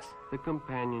 Yes. The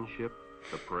companionship,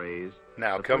 the praise.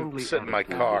 Now, the come friendly sit in my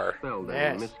attitude car. dispelled any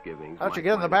Yes. misgivings How'd you Mike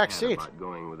get in the might back have seat? had about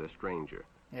going with a stranger.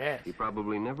 Yes. He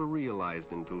probably never realized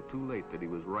until too late that he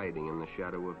was riding in the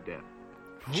shadow of death.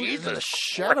 Jesus, the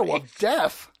shadow of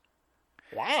death.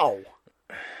 Wow.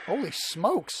 Holy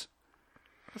smokes.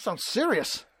 That sounds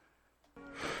serious.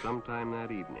 Sometime that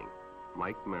evening,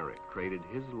 Mike Merrick traded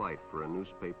his life for a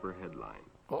newspaper headline.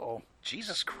 Uh-oh.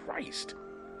 Jesus Christ.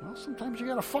 Well, sometimes you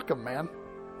gotta fuck him, man.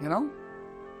 You know?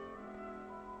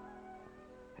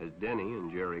 As Denny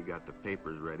and Jerry got the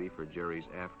papers ready for Jerry's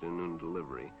afternoon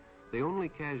delivery, they only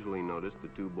casually noticed the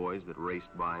two boys that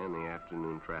raced by in the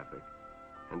afternoon traffic.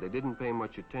 And they didn't pay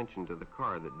much attention to the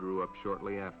car that drew up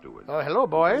shortly afterwards. Oh, hello,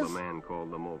 boys. Until the man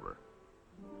called them over.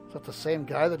 Is that the same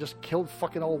guy that just killed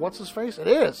fucking old what's-his-face? It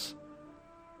is.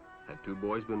 Had two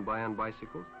boys been by on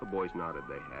bicycles? The boys nodded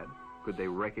they had. Could they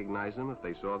recognize them if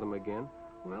they saw them again?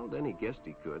 Well, Denny guessed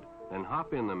he could. Then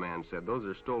hop in, the man said. Those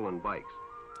are stolen bikes.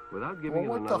 Without giving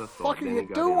Well, it what the another fuck thought, are Denny you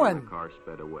got in and doing? the car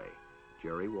sped away.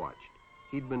 Jerry watched.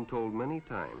 He'd been told many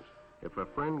times, if a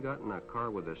friend got in a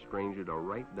car with a stranger, to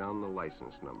write down the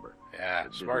license number. Yeah,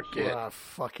 It smart didn't kid. Ah,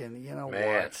 fucking, you know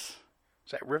Man. what? Is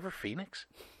that River Phoenix?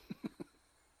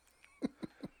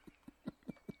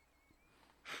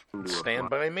 seem to Stand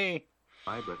apply, by me.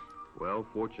 but, well,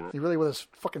 fortunate. He really, with his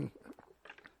fucking,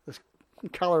 this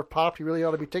collar popped, he really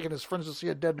ought to be taking his friends to see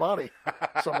a dead body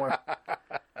somewhere.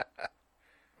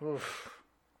 Oof.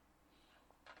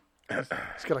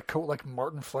 He's got a coat like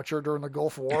Martin Fletcher during the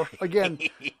Gulf War. Again,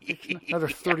 another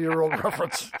 30-year-old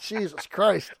reference. Jesus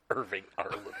Christ. Irving R.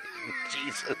 Levine.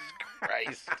 Jesus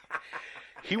Christ.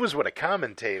 He was what, a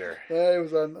commentator? Yeah, he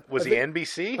was on. Was he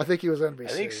NBC? I think he was NBC. I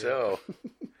think so.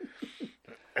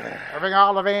 Irving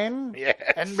R. Levine, Yes.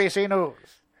 NBC News.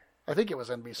 I think it was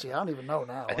NBC. I don't even know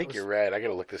now. I think you're right. I got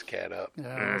to look this cat up.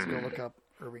 Yeah, let's go look up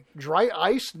Irving. Dry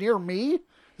ice near me?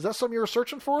 Is that something you were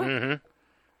searching for? Mm-hmm.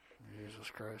 Jesus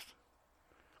Christ.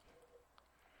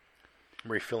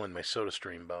 I'm refilling my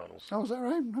SodaStream bottles. Oh, is that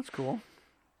right? That's cool.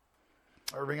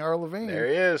 Irving R. Levine. There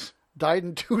he is. Died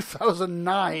in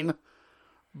 2009.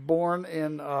 Born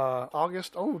in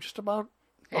August. Oh, just about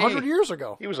 100 years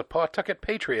ago. He was a Pawtucket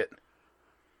Patriot.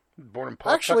 Born in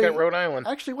Pawtucket, Rhode Island.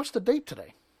 Actually, what's the date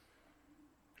today?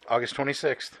 August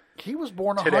 26th. He was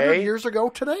born Today? 100 years ago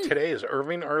today. Today is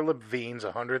Irving R. Levine's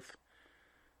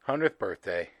 100th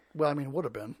birthday. Well, I mean, would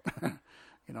have been.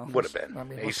 You know, Would have been. I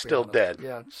mean, He's let's be still honest. dead.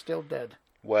 Yeah, still dead.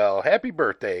 Well, happy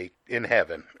birthday in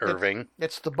heaven, Irving.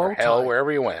 It's the bow Or tie. hell,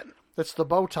 wherever you went. It's the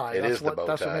bow tie. It That's is the what. bow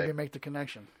That's what tie. made me make the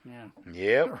connection. Yeah.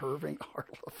 Yep. Irving R.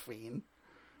 Levine.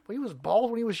 Well, he was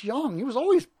bald when he was young. He was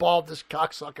always bald. This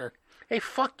cocksucker. Hey,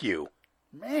 fuck you.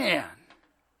 Man.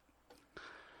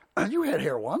 You had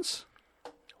hair once.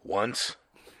 Once.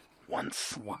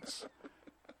 Once.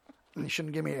 And you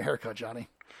shouldn't give me a haircut, Johnny.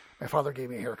 My father gave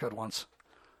me a haircut once.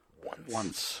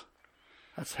 Once.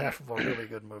 That's half of a really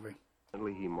good movie.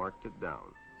 He marked it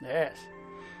down. Yes.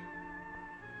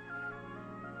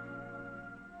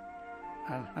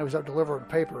 I was out delivering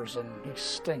papers, and he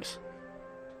stinks.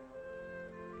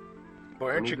 Boy,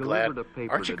 When aren't he you glad? delivered a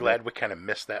paper Aren't you to glad Dick- we kind of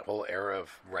missed that whole era of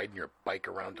riding your bike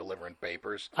around delivering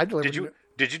papers? I delivered.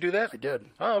 Did you do that? I did.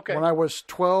 Oh, okay. When I was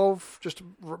 12, just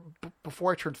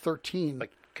before I turned 13.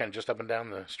 Like kind of just up and down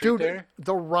the street Dude, there.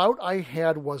 the route I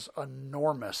had was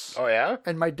enormous. Oh yeah.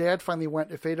 And my dad finally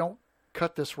went, if they don't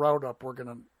cut this route up,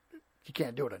 you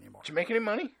can't do it anymore. Did you make any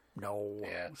money? No.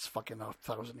 Yeah. It's fucking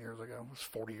 1,000 years ago. It was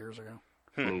 40 years ago.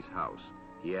 In his house,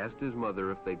 he asked his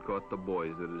mother if they'd caught the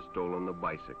boys that had stolen the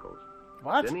bicycles.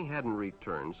 What? Then he hadn't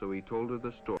returned, so he told her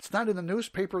the story. It's not in the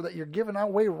newspaper that you're giving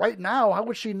away right now. How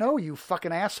would she know, you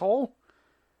fucking asshole?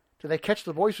 Did they catch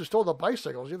the boys who stole the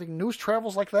bicycles? You think news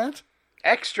travels like that?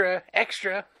 Extra.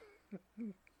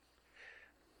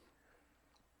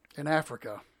 in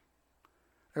Africa,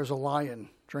 there's a lion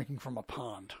drinking from a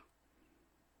pond.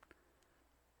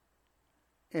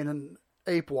 And an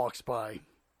ape walks by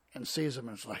and sees him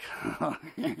and is like,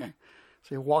 so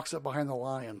he walks up behind the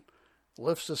lion,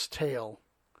 lifts his tail,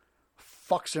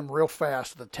 fucks him real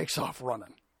fast, and then takes off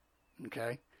running.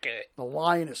 Okay? The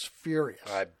lion is furious.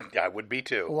 I would be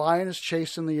too. The lion is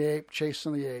chasing the ape.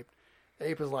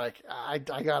 Ape is like,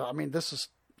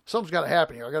 something's got to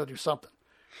happen here. I got to do something.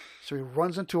 So he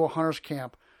runs into a hunter's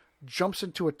camp, jumps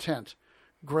into a tent,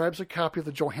 grabs a copy of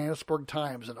the Johannesburg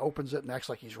Times and opens it and acts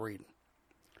like he's reading.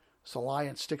 So the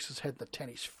lion sticks his head in the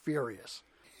tent. He's furious.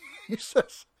 He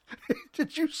says,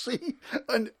 did you see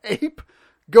an ape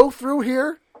go through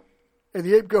here? And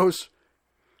the ape goes,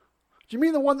 do you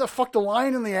mean the one that fucked the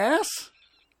lion in the ass?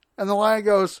 And the lion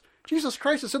goes, Jesus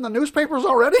Christ, it's in the newspapers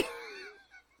already?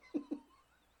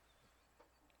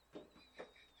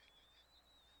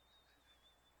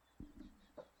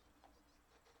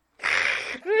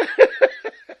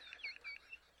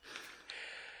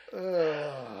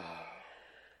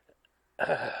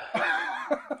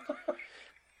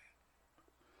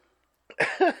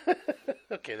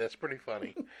 Okay, that's pretty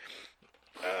funny.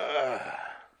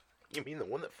 You mean the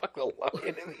one that fucked the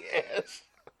lion in the ass?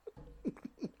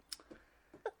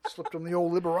 Slipped him the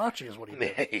old Liberace is what he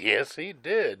did. Yes, he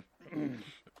did.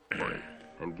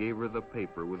 And gave her the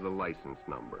paper with the license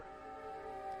number.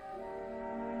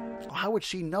 How would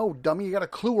she know, dummy? You got to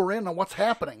clue her in on what's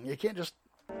happening. You can't just...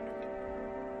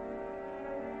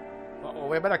 Uh-oh,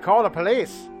 we better call the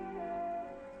police.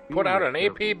 Put out an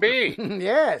APB.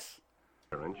 Yes.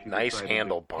 Nice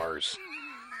handlebars.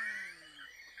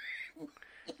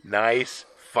 Nice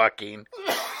fucking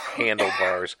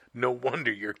handlebars. No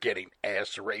wonder you're getting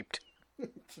ass raped.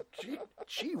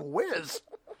 Gee whiz.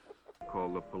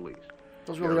 Call the police.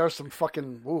 Those really are some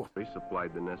fucking... Ooh. They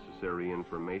supplied the necessary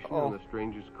information, and the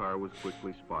stranger's car was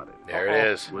quickly spotted. There it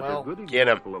is. Was a good Get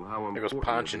him. example of how There goes important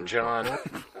Ponch it and is John.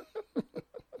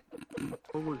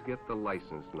 Always get the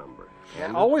license number.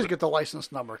 Yeah, always get the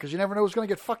license number, because you never know who's going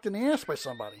to get fucked in the ass by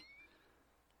somebody.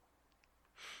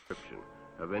 Description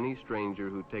of any stranger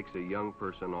who takes a young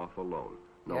person off alone,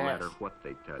 no Yes. matter what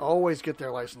they tell you. Always get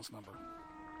their license number.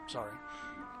 Sorry.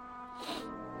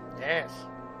 Yes.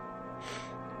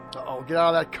 Uh-oh, get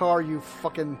out of that car, you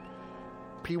fucking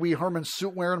Pee Wee Herman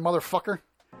suit-wearing motherfucker.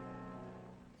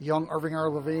 Young Irving R.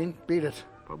 Levine. Beat it.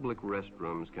 Public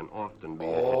restrooms can often be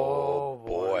Oh,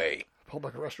 boy.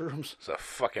 Public restrooms. It's a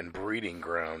fucking breeding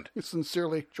ground.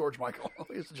 Sincerely, George Michael.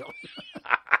 Ladies and gentlemen.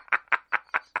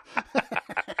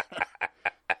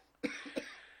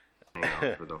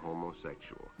 hangout for the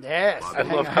homosexual. Yes. I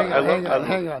love hang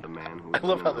on. The man who I was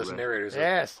love being how this arrested. narrator is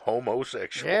Yes.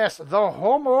 homosexual. Yes, the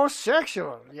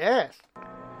homosexual. Yes.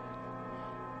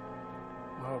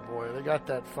 Oh boy, they got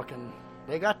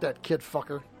that kid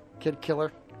fucker, kid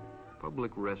killer.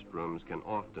 Public restrooms can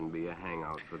often be a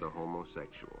hangout for the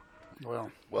homosexual.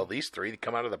 Well, these three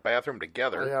come out of the bathroom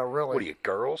together. Yeah, really. What are you,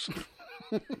 girls?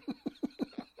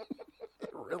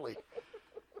 Really?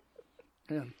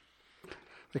 Yeah.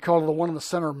 They called the one in the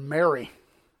center Mary.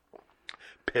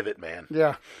 Pivot man.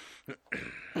 Yeah.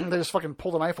 They just fucking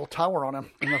pulled an Eiffel Tower on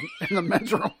him in the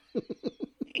men's room.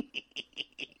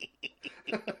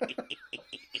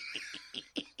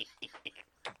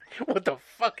 What the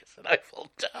fuck is an Eiffel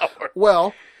Tower?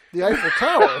 Well, the Eiffel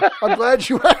Tower. I'm glad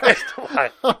you asked.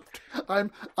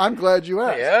 I'm glad you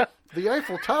asked. Yeah? The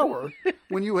Eiffel Tower,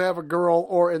 when you have a girl,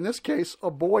 or in this case, a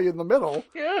boy in the middle,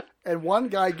 Yeah. and one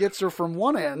guy gets her from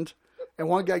one end, and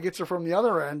one guy gets her from the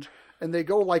other end, and they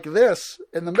go like this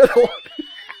in the middle.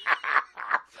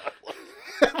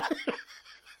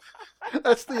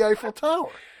 That's the Eiffel Tower.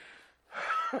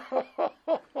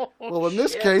 Well, in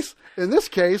this case,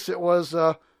 it was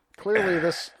clearly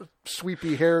this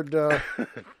sweepy-haired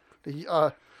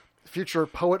future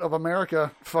poet of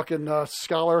America, fucking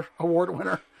scholar award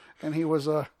winner, and he was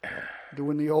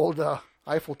doing the old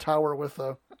Eiffel Tower with.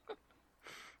 You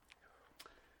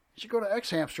should go to X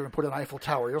Hamster and put an Eiffel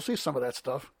Tower. You'll see some of that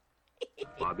stuff.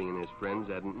 Bobby and his friends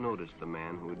hadn't noticed the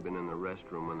man who had been in the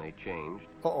restroom when they changed.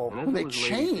 Uh-oh, And as they it was late, he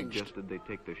changed. suggested they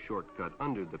take the shortcut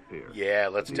under the pier. Yeah,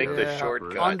 let's take the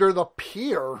shortcut. Under the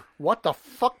pier? What the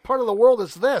fuck part of the world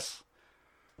is this?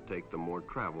 Take the more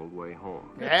traveled way home.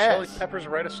 Did Chili Peppers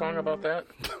write a song about that?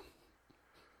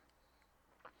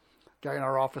 Guy in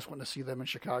our office went to see them in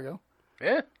Chicago.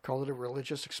 Yeah. Called it a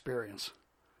religious experience.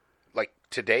 Like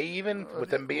today even?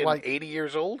 With them being like- 80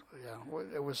 years old? Yeah,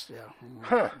 it was, yeah.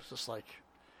 Huh. It's just like,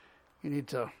 you need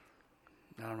to,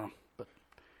 I don't know, but.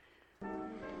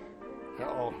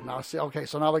 Oh, now see, okay,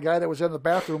 so now the guy that was in the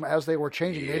bathroom as they were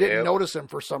changing, they didn't Yep. notice him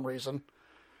for some reason.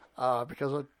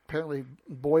 because apparently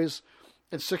boys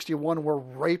in 61 were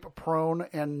rape-prone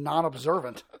and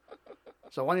non-observant.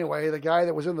 So anyway, the guy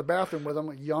that was in the bathroom with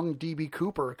him, young D.B.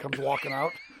 Cooper, comes walking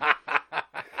out.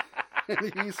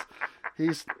 And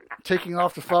he's taking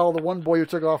off to follow the one boy who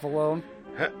took off alone.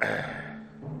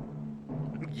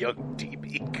 Young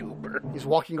D.B. Cooper. He's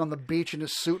walking on the beach in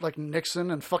his suit like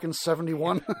Nixon and fucking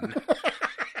 71.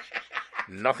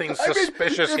 Nothing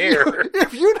suspicious here.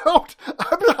 If you don't,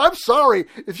 I'm sorry.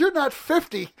 If you're not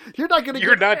 50, you're not going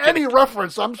to get any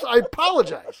reference. I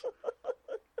apologize.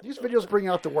 These videos bring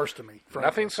out the worst of me. Frankly.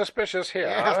 Nothing suspicious here.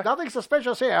 Yes, huh? nothing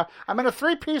suspicious here. I'm in a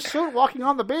 3-piece suit walking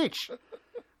on the beach.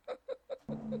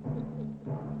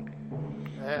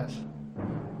 Yes.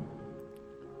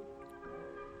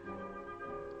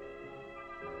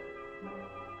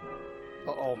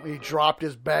 Uh-oh, he dropped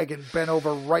his bag and bent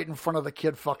over right in front of the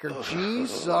kid fucker.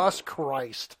 Jesus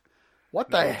Christ. What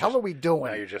the hell are we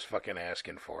doing? Now you're just fucking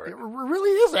asking for it. It really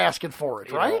is asking for it,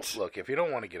 right? Look, if you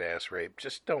don't want to get ass raped,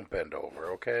 just don't bend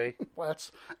over, okay? Well, that's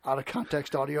out of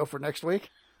context audio for next week.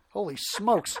 Holy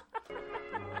smokes.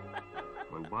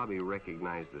 When Bobby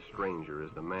recognized the stranger as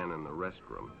the man in the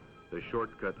restroom, the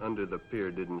shortcut under the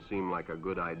pier didn't seem like a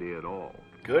good idea at all.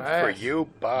 Good for you,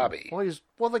 Bobby.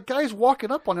 Well, the guy's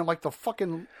walking up on him like the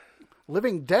fucking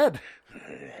living dead.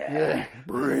 Yeah.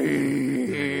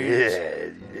 Breathe.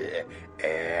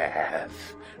 Ass.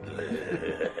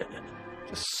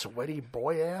 Just sweaty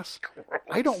boy ass.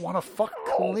 I don't want to fuck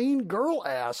clean girl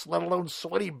ass, let alone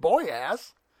sweaty boy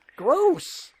ass.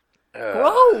 Gross.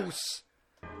 Gross.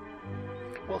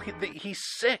 Well, he's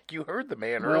sick. You heard the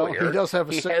man Well, earlier. he does have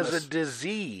a sickness. He has a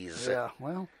disease. Yeah,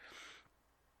 well,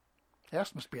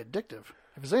 ass must be addictive.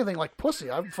 If it's anything like pussy,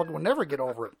 I fucking would never get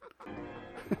over it.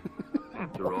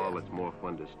 After all, it's more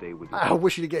fun to stay with you. I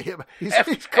wish he'd get hit.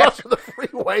 He's crossing the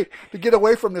freeway to get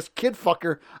away from this kid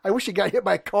fucker. I wish he got hit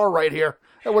by a car right here.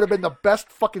 That would have been the best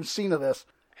fucking scene of this.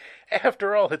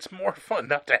 After all, it's more fun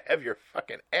not to have your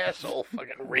fucking asshole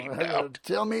fucking reamed out.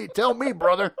 Tell me,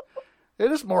 brother.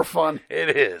 It is more fun.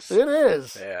 It is. It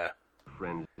is. Yeah.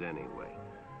 Friends anyway.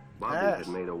 Bobby had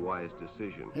made a wise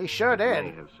decision. He sure that did.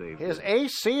 may have saved His his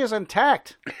AC is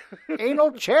intact. Ain't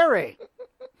no cherry.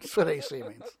 That's what AC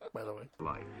means, by the way.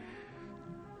 life.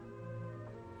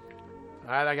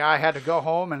 The guy had to go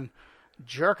home and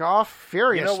jerk off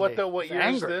furiously. You know what, though? What year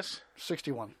is this?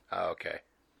 61. Oh, okay.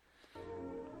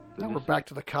 Now we're back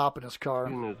to the cop in his car. The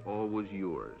decision is always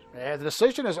yours, Yeah, the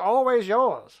decision is always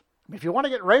yours. If you want to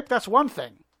get raped, that's one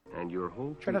thing. and your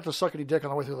whole Try not to suck any dick on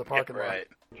the way through the parking lot. Right.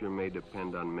 future may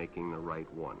depend on making the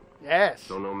right one. Yes.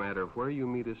 So no matter where you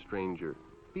meet a stranger,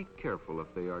 be careful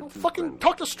if they are Don't too fucking friendly.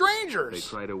 talk to They strangers.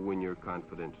 try to win your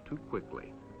confidence too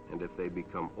quickly, and if they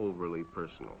become overly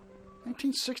personal.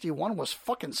 1961 was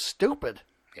fucking stupid.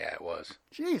 Yeah, it was.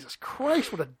 Jesus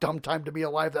Christ, what a dumb time to be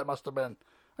alive that must have been.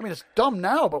 I mean, it's dumb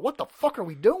now, but what the fuck are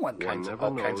we doing? One never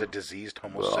All kinds knows. of diseased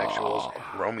homosexuals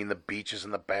roaming the beaches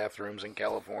and the bathrooms in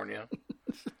California.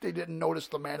 They didn't notice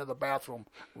the man in the bathroom.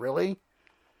 Really? He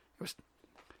was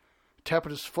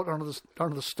tapping his foot under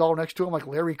the stall next to him like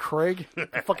Larry Craig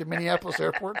at fucking Minneapolis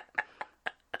airport.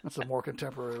 That's a more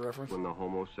contemporary reference. When the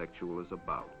homosexual is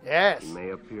about. Yes. He may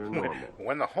appear normal,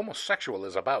 When the homosexual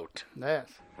is about. Yes.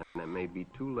 and it may be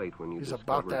too late when you He's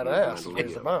discover about that he's ass. mentally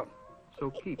He's ill. about.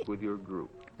 So keep with your group.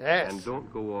 Yes. And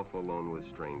don't go off alone with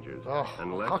strangers. Oh,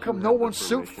 unless how come you no have the one's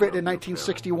suit permission fit of in your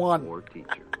 1961? parent Or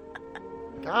teacher.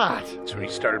 God. So when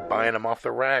he started buying them off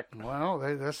the rack. Well,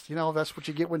 that's what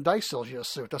you get when Dice sells you a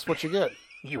suit. That's what you get.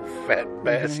 You fat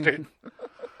bastard.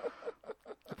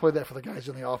 I played that for the guys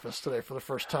in the office today for the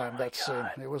first time. That scene.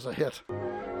 It was a hit.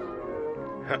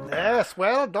 Yes,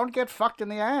 well, don't get fucked in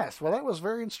the ass. Well, that was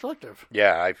very instructive.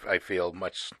 Yeah, I feel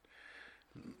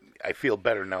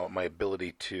better now at my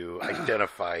ability to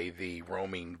identify the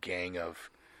roaming gang of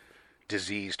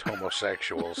diseased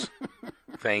homosexuals.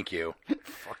 Thank you.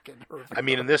 Fucking hurt. I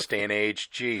mean, in this day and age,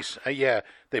 geez. Yeah,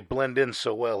 they blend in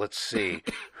so well. Let's see.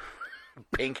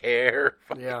 Pink hair.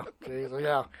 Yeah, geez,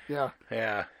 yeah.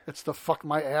 Yeah. It's the fuck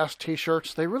my ass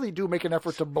t-shirts. They really do make an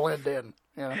effort to blend in.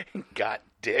 Yeah. Got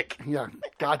dick. Yeah.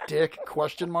 Got dick?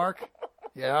 Question mark?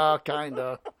 Yeah,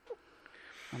 kinda.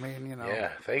 I mean,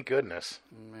 Yeah, thank goodness.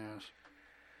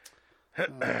 Yes.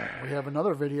 We have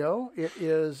another video. It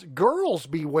is girls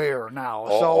beware now.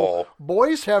 Uh-oh. So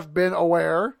boys have been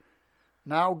aware.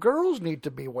 Now girls need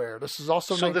to beware. This is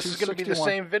also So this is going to be the 1961.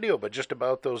 same video, but just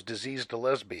about those diseased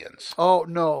lesbians. Oh,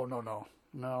 no.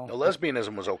 The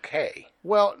lesbianism was okay.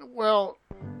 Well,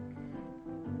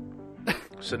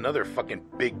 It's another fucking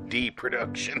Big D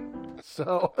production.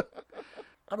 so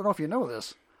I don't know if you know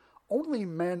this. only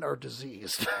men are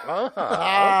diseased. Okay.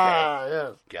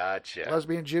 Yes. Gotcha.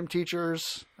 Lesbian gym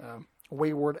teachers,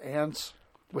 wayward aunts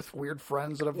with weird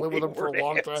friends that have lived with them for a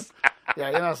long time. Yeah,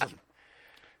 you know.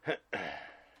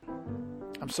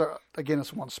 I'm sorry. Again,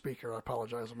 it's one speaker. I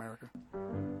apologize, America.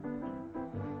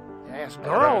 Yes,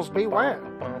 girls, beware.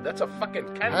 That's a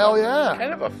fucking kind Hell of yeah.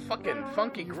 kind of a fucking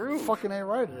funky groove. Fucking ain't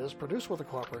right. It is produced with the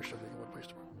cooperation of the England Police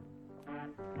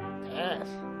Department. Yes.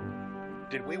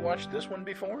 Did we watch this one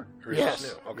before? Or is Yes.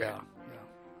 this new? Okay. Yeah.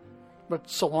 But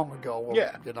so long ago, well,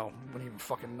 Yeah. you know, wouldn't even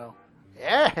fucking know.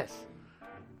 Yes.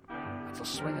 That's a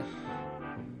swinging.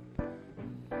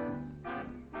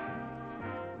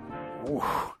 Ooh.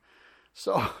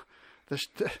 So,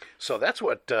 So that's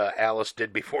what Alice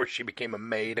did before she became a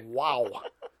maid. wow.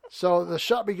 So the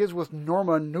shot begins with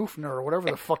Norma Neufner, or whatever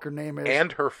the fuck her name is.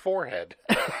 And her forehead.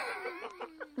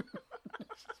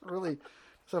 Really,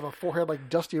 does have a forehead like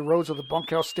Dusty Rhodes of the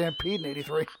Bunkhouse Stampede in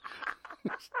 '83.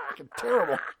 It's fucking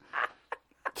terrible.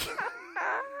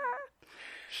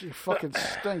 She fucking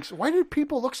stinks. Why did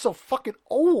people look so fucking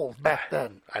old back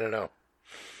then? I don't know.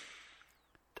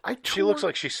 She toured- looks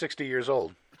like she's 60 years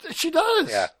old. She does.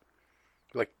 Yeah.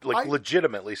 Like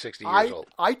legitimately 60 years old.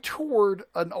 I toured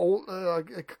an old, a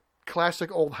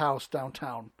classic old house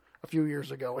downtown a few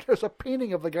years ago. And there's a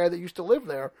painting of the guy that used to live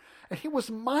there, and he was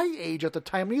my age at the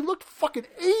time, and he looked fucking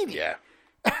 80. Yeah.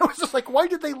 And I was just like, why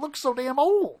did they look so damn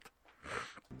old?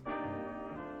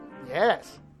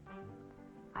 Yes.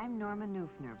 I'm Norma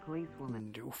Neufner,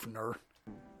 policewoman, Doofner.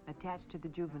 attached to the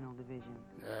juvenile division.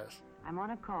 Yes. I'm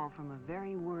on a call from a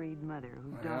very worried mother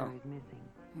whose daughter is missing.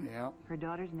 Yeah. Her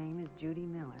daughter's name is Judy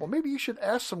Miller. Well, maybe you should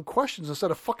ask some questions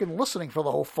instead of fucking listening for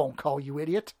the whole phone call, you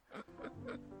idiot.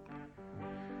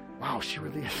 Wow, she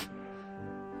really is.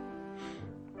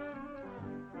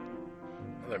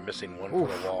 They're missing one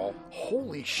Oof. from the wall.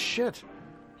 Holy shit.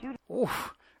 Judy.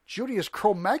 Oof. Judy is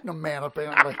Cro-Magnon man,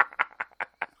 apparently.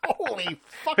 Holy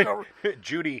fuck.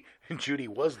 Judy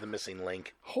was the missing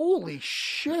link. Holy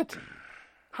shit.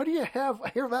 How do you have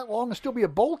hair that long and still be a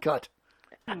bowl cut?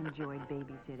 She enjoyed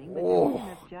babysitting, but Oh. there weren't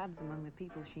enough jobs among the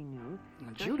people she knew.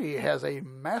 so Judy has a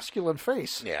masculine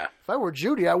face. Yeah. If I were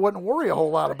Judy, I wouldn't worry a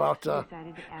whole lot about... she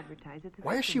decided to advertise at the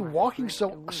why is she supermarket walking for so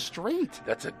extra work. straight?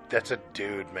 That's a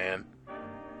dude, man.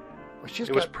 She's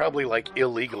It was got- probably like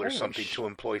illegal or Holy something shit. to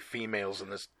employ females in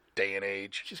this day and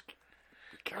age. She's...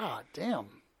 God damn.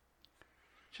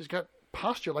 She's got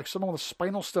posture like someone with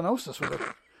spinal stenosis with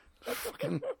a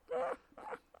fucking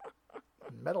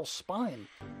metal spine.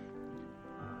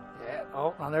 Yeah.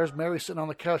 Oh, and there's Mary sitting on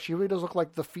the couch. She really does look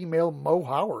like the female Mo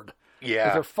Howard. Yeah,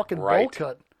 With her fucking right. bowl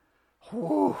cut.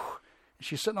 Whew.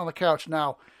 She's sitting on the couch.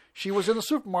 Now, she was in the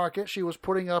supermarket. She was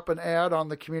putting up an ad on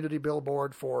the community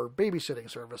billboard for babysitting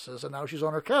services. And now she's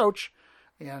on her couch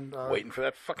and Waiting for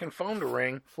that fucking phone to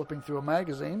ring. flipping through a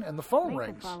magazine, and the phone Late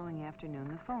rings. the following afternoon,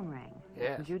 the phone rang.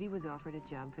 Yes. Judy was offered a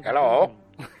job for Hello?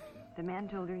 the evening. The man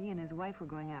told her he and his wife were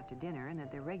going out to dinner and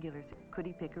that their regulars could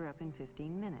he pick her up in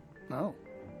 15 minutes. No.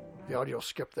 The audio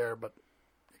skipped there, but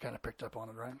you kind of picked up on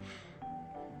it, right?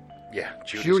 Yeah,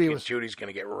 Judy's going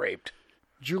to get raped.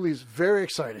 Julie's very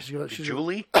excited. Julie?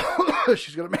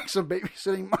 She's going to make some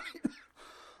babysitting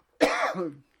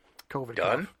money. COVID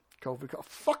Done? cough. COVID cough.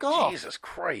 Fuck off. Jesus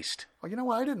Christ. Well, you know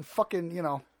what? I didn't fucking,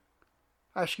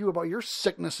 ask you about your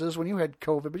sicknesses when you had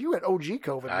COVID, but you had OG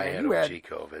COVID, man. I had you OG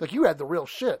COVID. Like, you had the real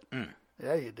shit.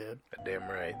 Yeah, you did. Damn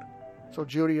right. So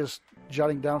Judy is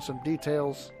jotting down some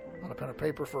details on a pen of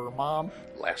paper for her mom.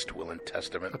 Last will and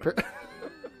testament.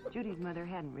 Judy's mother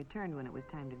hadn't returned when it was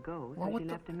time to go, so Well, what she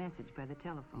the- left a message by the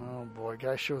telephone. Oh, boy.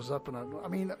 Guy shows up in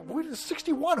what is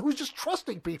 61? Who's just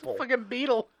trusting people? Fucking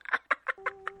beetle.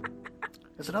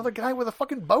 There's another guy with a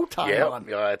fucking bow tie on.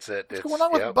 Yeah, that's it. What's going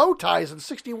on with bow ties in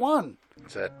 61?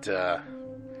 It's that,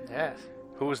 Yes.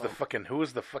 who was the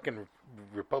fucking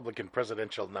Republican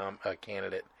presidential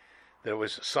candidate? That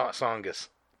was Songus.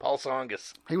 Paul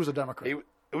Songus. He was a Democrat.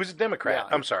 He was a Democrat.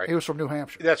 Yeah, I'm sorry. He was from New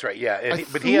Hampshire. That's right, yeah. And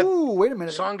he had, wait a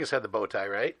minute. Songus had the bow tie,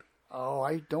 right? Oh,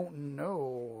 I don't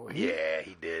know. Yeah,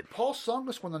 he did. Paul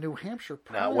Songus won the New Hampshire No,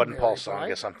 primary. it wasn't Paul right?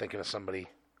 Songus. I'm thinking of somebody.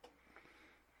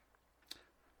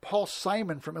 Paul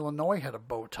Simon from Illinois had a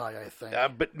bow tie, I think.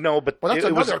 But Well, that's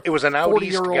it was another an out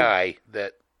east 40-year-old guy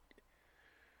that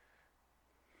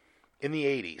in the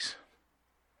 80s,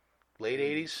 late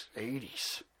 80s.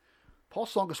 80s. Paul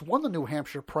Songus won the New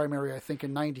Hampshire primary, I think,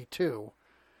 in 92.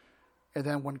 And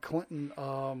then when Clinton,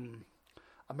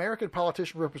 American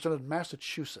politician represented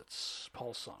Massachusetts,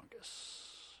 Paul Songus.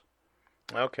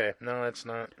 Okay, no, that's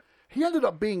not. He ended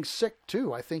up being sick,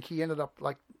 too. I think he ended up,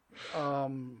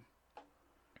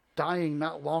 dying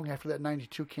not long after that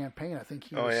 92 campaign. I think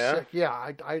he was yeah? sick. Yeah,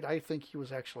 I think he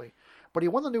was actually. But he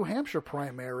won the New Hampshire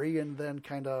primary, and then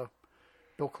kind of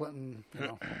Bill Clinton,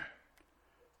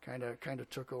 kind of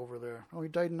took over there. Oh, he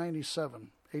died in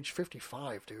 97, age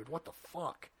 55, dude. What the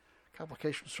fuck?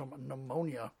 Complications from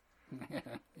pneumonia.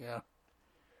 Yeah.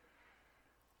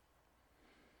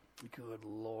 Good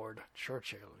Lord.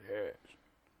 Churchill, yes.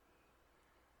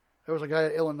 There was a guy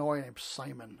in Illinois named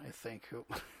Simon, I think, who...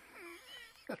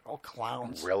 They're all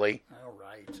clowns. Really? All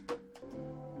right.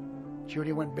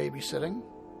 Judy went babysitting.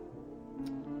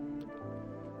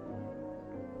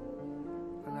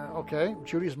 And, okay,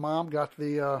 Judy's mom got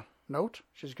the note.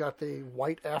 She's got the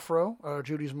white afro,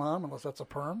 Judy's mom, unless that's a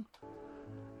perm.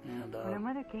 And, when her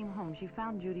mother came home, she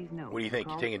found Judy's note. What do you think?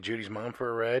 You taking Judy's mom for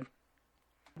a ride?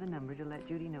 The number to let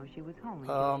Judy know she was home in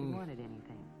case she wanted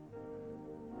anything.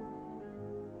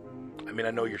 I mean,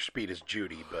 I know your speed is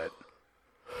Judy, but...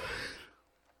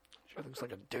 She looks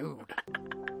like a dude.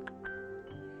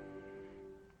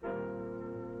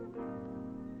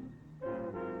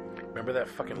 Remember that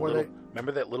fucking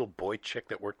Remember that little boy chick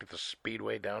that worked at the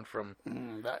Speedway down from...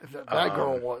 That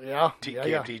girl was... Yeah.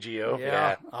 TGO?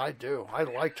 Yeah, I do. I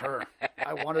liked her.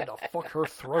 I wanted to fuck her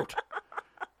throat.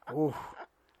 Ooh.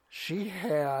 She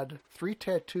had 3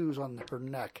 tattoos on her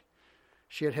neck.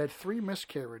 She had 3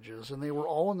 miscarriages, and they were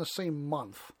all in the same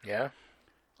month. Yeah?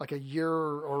 Like a year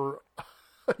or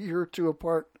 2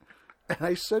 apart. And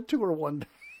I said to her one day...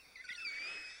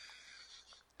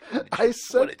 I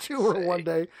said to her one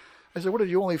day, I said, what, did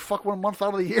you only fuck 1 month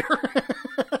out of the year?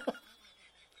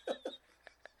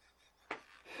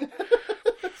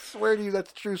 I swear to you,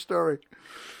 that's a true story.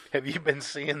 Have you been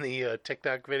seeing the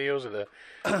TikTok videos of the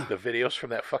videos from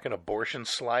that fucking abortion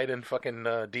slide in fucking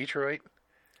Detroit?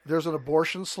 There's an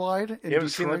abortion slide in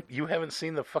Detroit? You haven't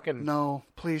seen the fucking... No,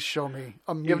 please show me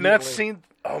immediately. You have not seen...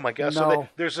 Oh my God. No. So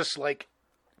there's this like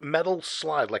metal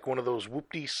slide, like one of those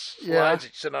whoop-dee slides that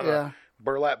you sit on a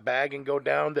burlap bag and go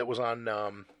down, that was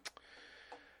on...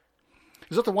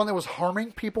 Is that the one that was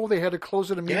harming people? They had to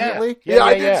close it immediately? Yeah,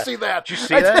 I did see that. Did you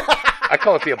see that? I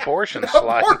call it the abortion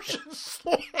slide. Abortion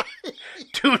slide.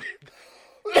 Dude,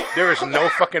 there is no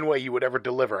fucking way you would ever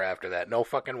deliver after that. No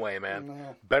fucking way, man.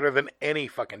 No. Better than any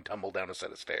fucking tumble down a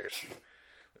set of stairs.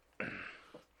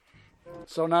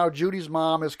 So now Judy's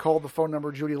mom has called the phone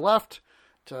number Judy left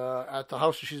at the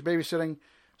house she's babysitting.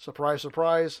 Surprise,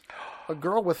 surprise. A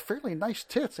girl with fairly nice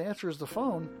tits answers the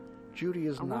phone. Judy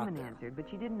is not woman there. Answered, but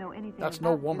she didn't know anything. That's about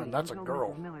no woman. Judy. That's a Told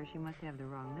girl. Mrs. Miller she must have the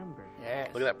wrong number. Yes.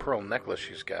 Look at that pearl necklace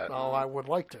she's got. Oh, I would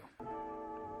like to.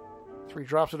 3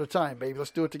 drops at a time, baby.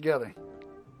 Let's do it together.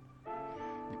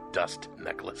 Dust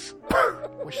necklace.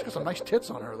 Well, she's got some nice tits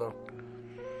on her, though.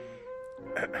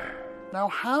 Now,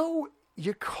 how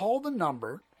you call the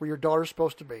number where your daughter's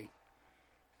supposed to be?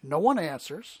 No one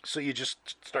answers. So you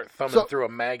just start thumbing through a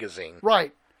magazine.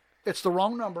 Right. It's the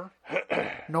wrong number.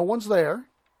 No one's there.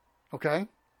 Okay?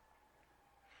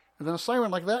 And then a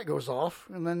siren like that goes off,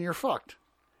 and then you're fucked.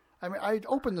 I mean, I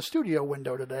opened the studio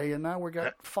window today, and now we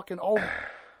got fucking all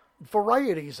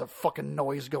varieties of fucking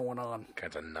noise going on.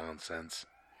 Kinds of nonsense.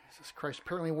 Jesus Christ.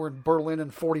 Apparently we're in Berlin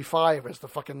in 45 as the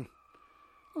fucking...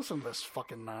 Listen to this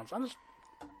fucking nonsense.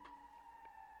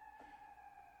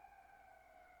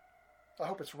 I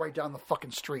hope it's right down the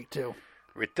fucking street, too.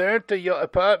 Return to your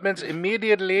apartments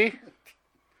immediately.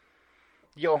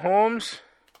 Your homes...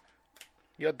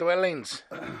 Your dwellings.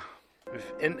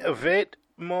 And await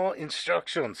more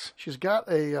instructions. She's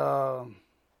got a...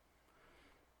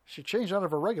 she changed out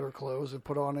of her regular clothes and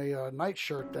put on a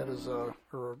nightshirt that is...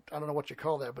 her, I don't know what you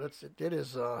call that, but it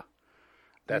is...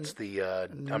 That's the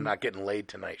I'm not getting laid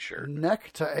tonight shirt. Neck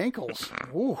to ankles.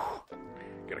 Ooh.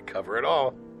 Gonna cover it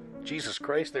all. Jesus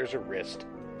Christ, there's a wrist.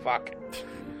 Fuck.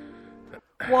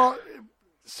 Well,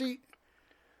 see...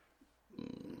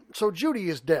 So Judy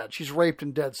is dead. She's raped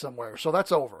and dead somewhere. So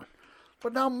that's over.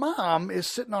 But now Mom is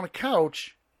sitting on a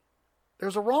couch.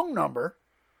 There's a wrong number.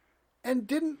 And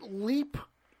didn't leap.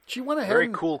 She went ahead. Very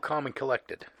cool, calm, and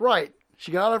collected. Right.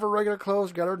 She got out of her regular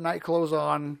clothes, got her night clothes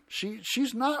on.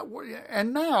 She's not.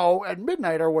 And now at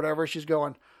midnight or whatever, she's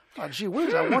going, oh, gee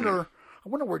whiz, I wonder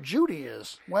where Judy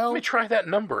is. Well, let me try that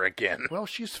number again. Well,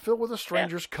 she's filled with a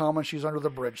stranger's cum and she's under the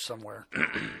bridge somewhere.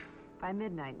 By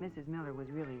midnight, Mrs. Miller was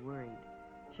really worried.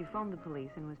 She phoned the police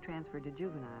and was transferred to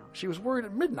juvenile. She was worried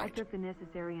at midnight. I took the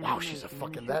necessary wow, she's a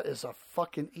fucking... That is a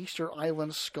fucking Easter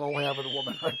Island skull-having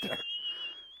woman right there.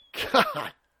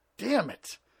 God damn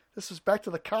it. This is back to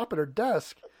the cop at her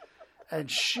desk. And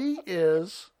she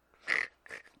is...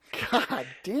 God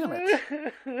damn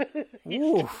it.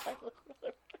 Oof.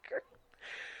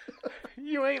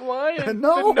 You ain't lying.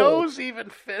 No. The nose even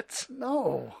fits.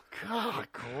 No. God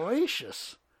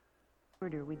gracious. We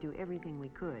do everything we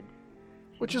could.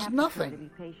 Which She'd is have nothing. To try to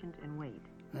be patient and wait.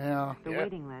 Yeah. The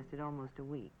waiting lasted almost a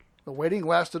week. The waiting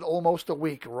lasted almost a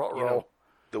week. You know,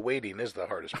 the waiting is the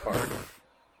hardest part.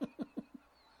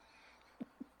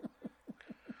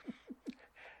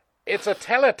 It's a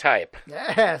teletype.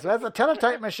 Yes, that's a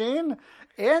teletype machine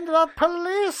in the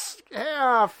police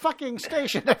fucking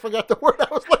station. I forgot the word I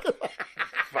was looking at.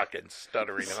 Fucking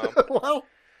stuttering hump. Well,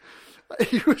 I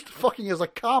used fucking as a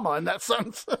comma in that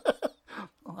sentence.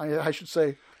 I should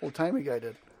say, old-timey guy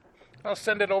did. I'll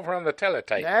send it over on the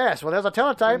teletype. Yes, well, there's a When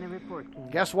the teletype. report came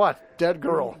Guess what? Dead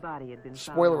girl. Julie's body had been found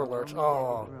Spoiler on the alert. wrong side of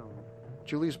Oh. the road.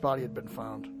 Julie's body had been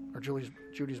found. Or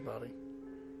Judy's body.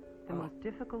 The most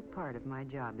difficult part of my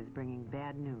job is bringing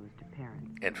bad news to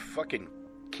parents. And fucking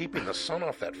keeping the sun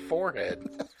off that forehead.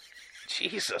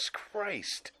 Jesus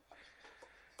Christ.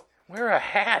 Wear a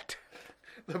hat.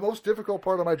 The most difficult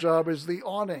part of my job is the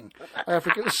awning. I have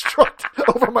to construct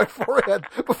over my forehead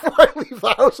before I leave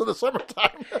the house in the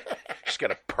summertime. She's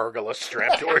got a pergola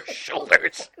strapped to her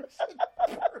shoulders.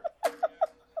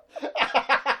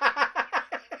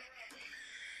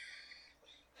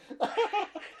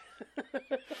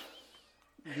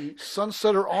 The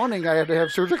sunsetter awning I had to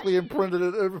have surgically implanted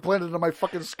into my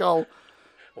fucking skull.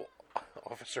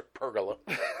 Officer Pergola.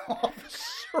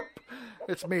 Officer,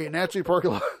 it's me, Nancy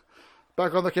Pergola.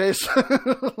 Back on the case.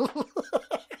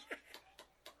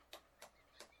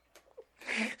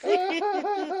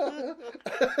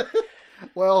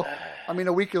 Well, I mean,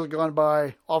 a week has gone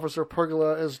by. Officer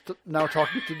Pergola is now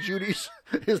talking to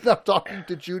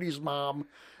Judy's mom,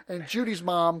 and Judy's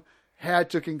mom had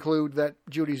to conclude that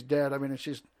Judy's dead. I mean,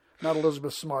 she's not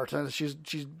Elizabeth Smart, and she's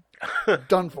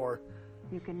done for.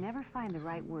 You can never find the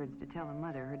right words to tell a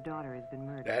mother her daughter has been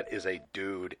murdered. That is a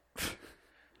dude.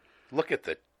 Look at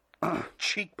the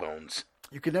cheekbones.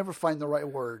 You can never find the right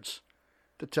words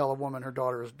to tell a woman her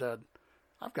daughter is dead.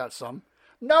 I've got some.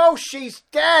 No, she's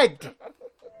dead!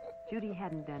 Judy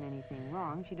hadn't done anything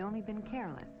wrong. She'd only been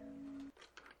careless.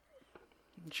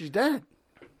 She's dead.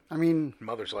 I mean,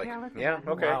 Mother's like, Careless yeah, about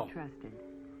who okay. I trusted.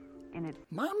 And it's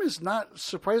Mom is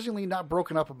surprisingly not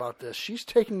broken up about this. She's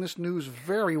taking this news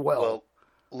very well. Well,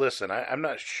 listen, I'm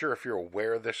not sure if you're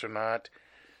aware of this or not.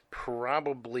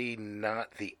 Probably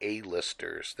not the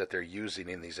A-listers that they're using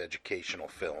in these educational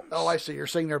films. Oh, I see. You're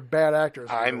saying they're bad actors.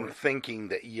 I'm thinking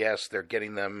that, yes, they're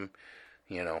getting them,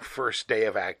 first day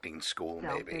of acting school,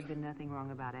 maybe. There'd been nothing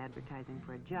wrong about advertising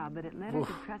for a job, but it led her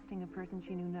to trusting a person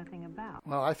she knew nothing about.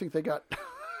 Well, I think they got...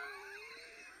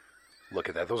 Look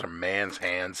at that. Those are man's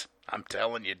hands. I'm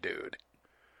telling you, dude.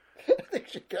 I think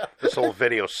she got... This whole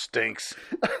video stinks.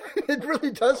 It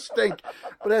really does stink.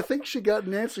 But I think she got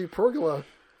Nancy Pergola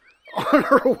on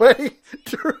her way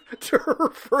to her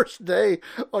first day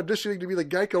auditioning to be the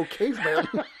Geico caveman.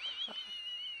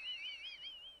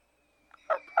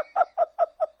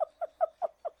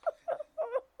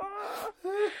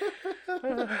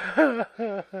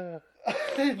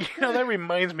 That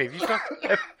reminds me.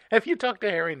 Have you talked to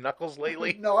Harry Knuckles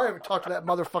lately? No, I haven't talked to that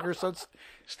motherfucker since.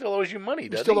 Still owes you money, He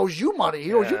doesn't still he? owes you money.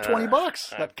 He owes you $20.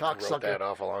 That I cocksucker. wrote that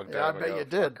off a long time Yeah, I ago. bet you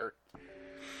did. Fucker.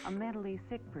 A mentally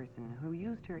sick person who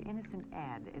used her innocent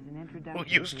ad as an introduction.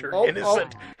 Who used her to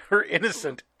innocent? Her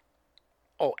innocent.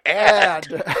 Oh,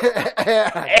 ad.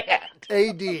 Ad.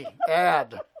 A-D.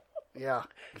 Ad. Yeah.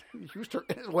 He used her...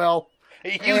 Well...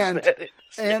 He used that.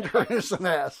 And her innocent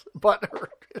ass. But her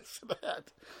innocent ad.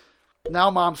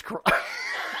 Now Mom's crying.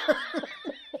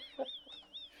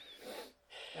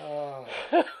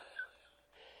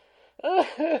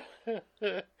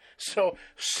 So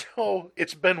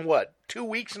it's been what, 2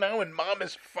 weeks now, and Mom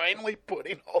is finally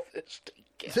putting all this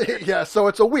together. Yeah, so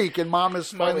it's a week, and Mom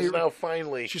is Mom finally... is now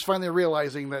finally... She's finally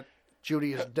realizing that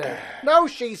Judy is dead. No,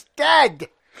 she's dead!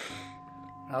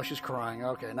 Now she's crying.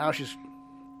 Okay, now she's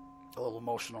a little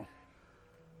emotional.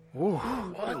 Ooh.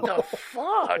 What the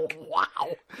fuck?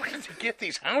 Wow. Where did you get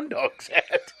these hound dogs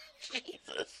at?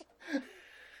 Jesus.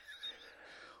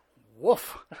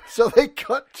 Woof. So they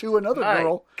cut to another My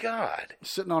girl God.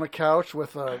 sitting on a couch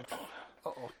with a...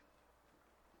 Uh-oh.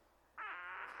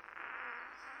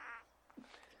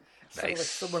 Sounded like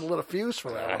Nice. someone lit a fuse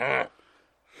for that one. Uh-huh.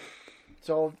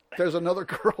 So there's another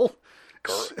girl.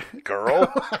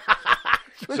 Girl?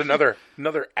 It's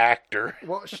another actor.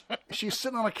 Well, she's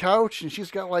sitting on a couch and she's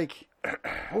got like...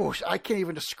 Oh, I can't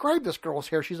even describe this girl's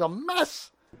hair. She's a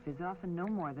mess. is often no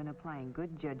more than applying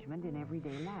good judgment in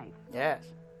everyday life. Yes.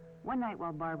 One night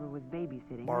while Barbara was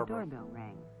babysitting, the doorbell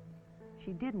rang.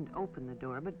 She didn't open the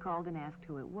door, but called and asked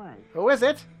who it was. Who is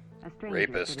it? A stranger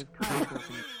Rapist. said his car was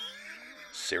open.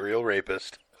 Serial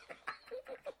rapist.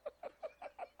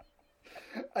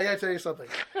 I gotta tell you something.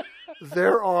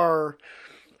 There are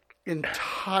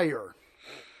entire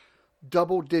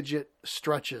double-digit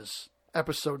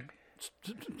episode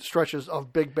stretches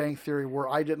of Big Bang Theory where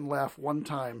I didn't laugh one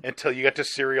time. Until you got to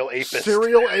Serial Apist.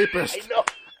 Serial Apist. I know.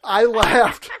 I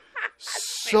laughed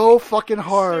so fucking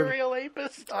hard. Serial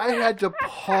Apist. I had to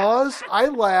pause. I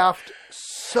laughed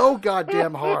so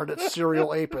goddamn hard at Serial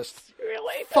Apist.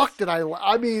 Fuck did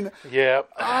I mean, yeah.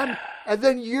 And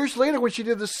then years later when she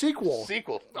did the sequel,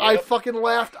 Yep. I fucking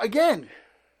laughed again.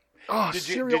 Oh,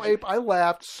 Serial Ape, I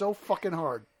laughed so fucking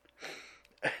hard.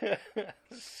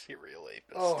 Serial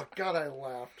Apist. Oh, God, I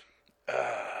laughed.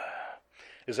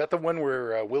 Is that the one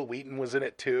where Will Wheaton was in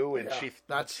it too? And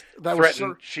that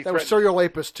threatened, was Serial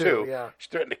Apist too. Yeah, she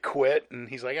threatened to quit, and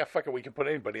he's like, "Ah, fuck it, we can put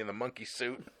anybody in the monkey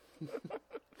suit."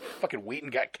 Fucking Wheaton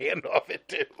got canned off it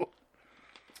too.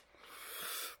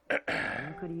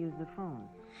 Could he use the phone?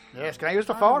 Yes, can I use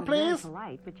the Barbara phone, was very please?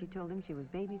 polite, but she told him she was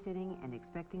babysitting and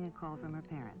expecting a call from her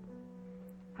parents.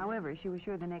 However, she was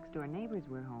sure the next-door neighbors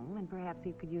were home, and perhaps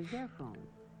he could use their phone.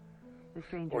 The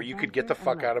stranger Or you could thanked get the her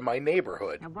fuck and out left. of my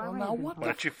neighborhood. Now, Barbara Well, now had been what Why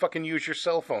don't you fucking use your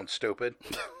cell phone, stupid?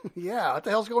 Yeah, what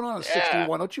the hell's going on in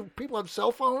 61? Don't you people have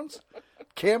cell phones?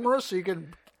 Cameras so you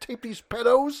can tape these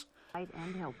pedos? polite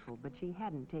and helpful, but she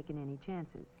hadn't taken any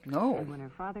chances. No. And when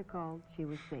her father called, she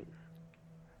was safe.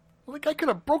 Well, the guy could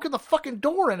have broken the fucking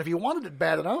door in if he wanted it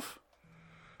bad enough.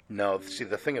 No, see,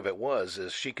 the thing of it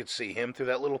is she could see him through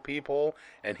that little peephole,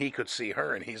 and he could see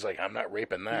her, and he's like, I'm not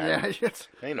raping that. Yeah, it's...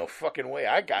 Ain't no fucking way.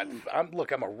 I'm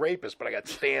a rapist, but I got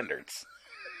standards.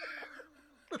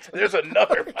 There's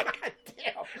another fucking...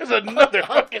 There's another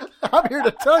fucking... I'm here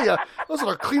to tell you, those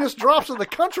are the cleanest drops in the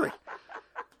country.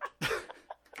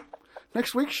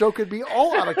 Next week's show could be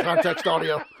all out of context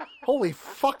audio. Holy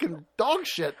fucking dog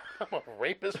shit. I'm a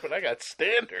rapist, but I got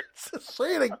standards.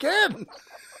 Say it again.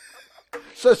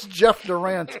 Says Jeff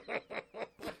Durant.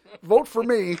 Vote for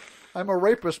me. I'm a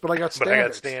rapist, but I got standards. But I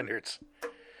got standards.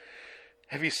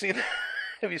 Have you seen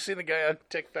the guy on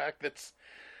TikTok that's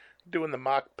doing the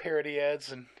mock parody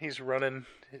ads, and he's running,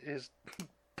 his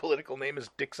political name is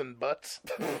Dixon Butts?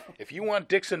 If you want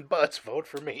Dixon Butts, vote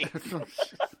for me.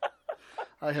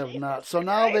 I have not. So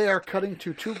now they are cutting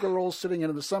to two girls sitting in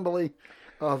an assembly.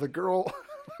 The girl...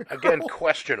 Again,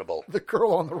 questionable. The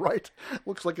girl on the right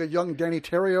looks like a young Danny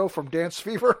Terrio from Dance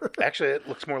Fever. Actually, it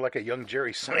looks more like a young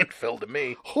Jerry Seinfeld to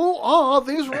me. Who are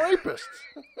these rapists?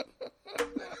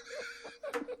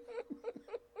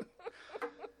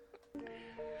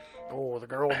 Oh, the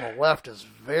girl on the left is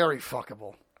very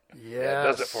fuckable. Yes. Yeah, it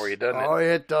does it for you, doesn't it? Oh,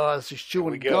 it does. She's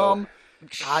chewing gum.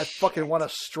 I fucking want to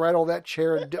straddle that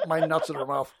chair and dip my nuts in her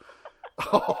mouth.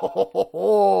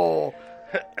 Oh.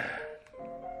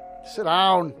 Sit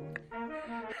down.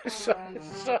 Saw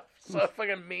a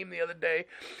fucking meme the other day.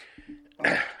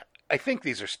 I think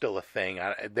these are still a thing.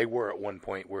 They were at one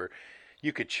point where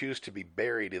you could choose to be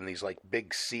buried in these like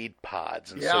big seed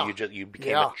pods, and so you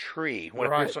became a tree. When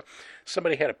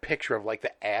somebody had a picture of like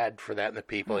the ad for that, and the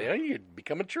people, you'd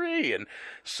become a tree, and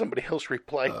somebody else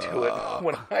replied to it,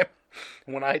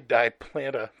 when I die,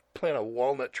 plant a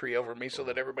walnut tree over me so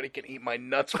that everybody can eat my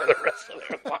nuts for the rest of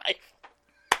their life.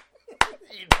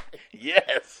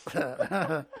 Yes.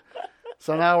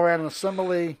 So now we're at an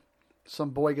assembly.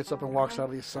 Some boy gets up and walks out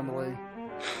of the assembly.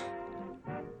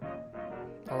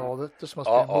 Oh, this must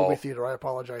be a movie theater. I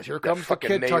apologize. Here comes the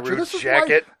kid toucher. This is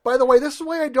why, by the way, this is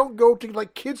why I don't go to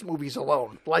like kids movies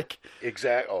alone. Like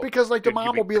exactly because like the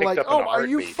mom will be like, "Oh, are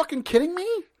you fucking kidding me?"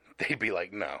 They'd be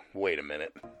like, "No, wait a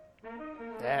minute."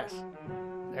 Yes.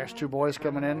 There's two boys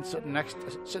coming in,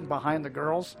 sitting behind the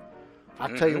girls.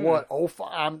 I tell you what,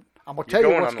 I'm gonna tell you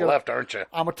what's on the left, aren't you?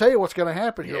 I'm gonna tell you what's gonna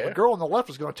happen here. Yeah. The girl on the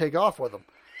left is gonna take off with him,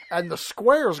 and the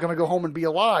square is gonna go home and be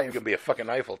alive. It's gonna be a fucking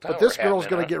Eiffel Tower. But this girl's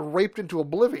gonna get raped into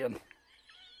oblivion.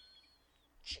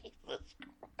 Jesus Christ!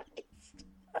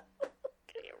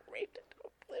 Get raped into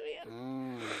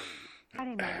oblivion.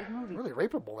 Friday night was movie. Really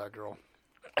rapeable, that girl.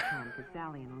 Time for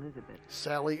Sally and Elizabeth.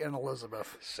 Sally and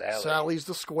Elizabeth. Sally's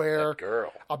the square. That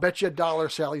girl. I'll bet you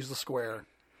 $1 Sally's the square.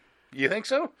 You think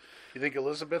so? You think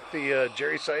Elizabeth, the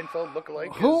Jerry Seinfeld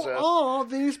lookalike, Who are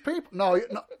these people? No,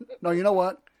 you know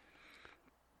what?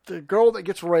 The girl that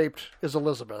gets raped is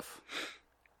Elizabeth,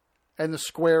 and the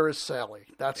square is Sally.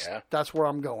 That's where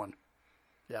I'm going.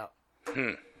 Yeah.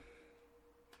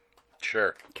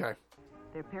 Sure. Okay.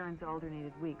 Their parents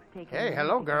alternated weeks taking. Hey,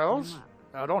 hello, girls.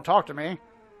 Now, don't talk to me.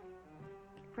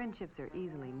 Friendships are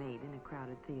easily made in a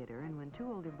crowded theater, and when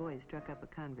two older boys struck up a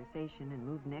conversation and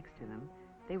moved next to them,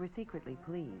 they were secretly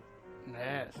pleased.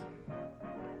 Yes.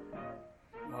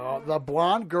 The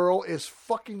blonde girl is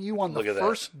fucking you on the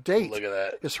first date. Look at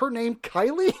that. Is her name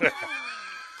Kylie?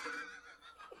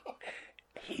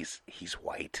 He's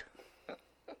white.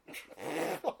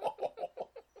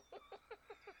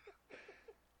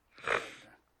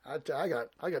 I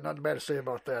got nothing bad to say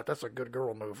about that. That's a good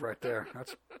girl move right there.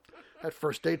 That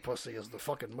first date pussy is the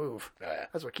fucking move.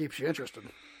 That's what keeps you interested.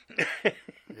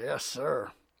 Yes,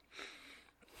 sir.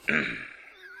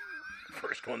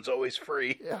 First one's always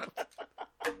free. Yeah.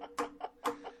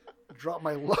 Drop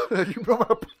my load. You better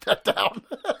put that down.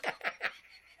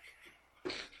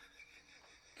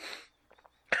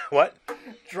 What?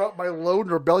 Drop my load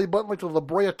in her belly button like the La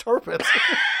Brea Turpits.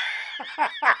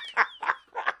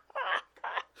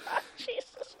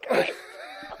 Jesus Christ.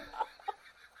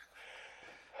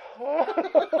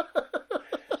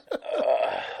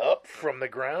 Up from the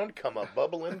ground come a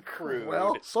bubbling crude.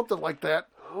 Well, something like that.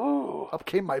 Ooh. Up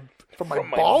came from my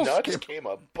From balls. my nuts came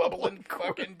a bubbling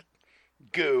fucking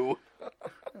goo.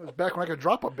 It was back when I could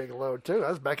drop a big load too. That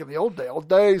was back in the old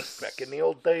days. Back in the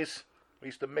old days, we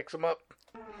used to mix them up.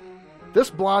 This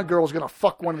blonde girl is gonna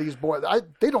fuck one of these boys.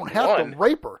 They don't have to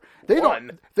rape her. They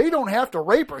don't have to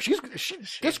rape her.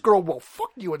 This girl will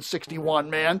fuck you in 61,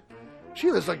 man. She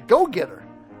is a go-getter.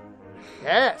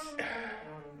 Yes.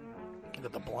 Look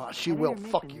at the blonde. She will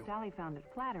fuck you. Sally found it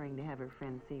flattering to have her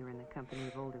friends see her in the company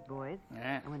of older boys.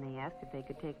 Yeah. And when they asked if they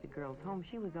could take the girls home,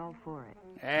 she was all for it.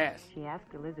 Yes. She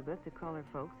asked Elizabeth to call her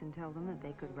folks and tell them that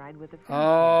they could ride with a friend.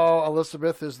 Oh,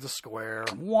 Elizabeth is the square.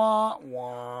 Wah,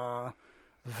 wah.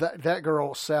 That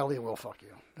girl, Sally, will fuck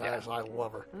you. I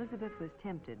love her. Elizabeth was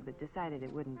tempted, but decided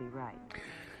it wouldn't be right.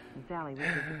 And Sally was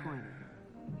disappointed.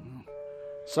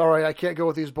 Sorry, I can't go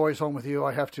with these boys home with you.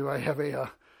 I have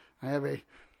a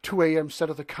 2 a.m.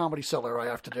 set at the Comedy Cellar I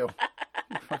have to do.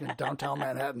 Fucking downtown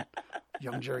Manhattan.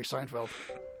 Young Jerry Seinfeld.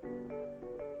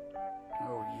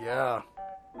 Oh, yeah.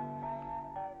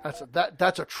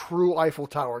 That's a true Eiffel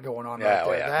Tower going on right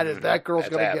there. Yeah. That girl's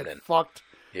going to get fucked.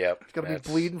 Yep. It's going to be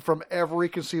bleeding from every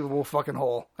conceivable fucking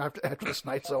hole after this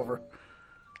night's over.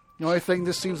 The only thing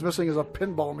this scene's missing is a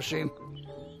pinball machine.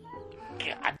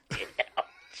 God damn.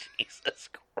 Jesus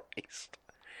Christ.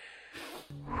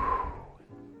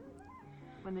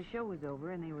 When the show was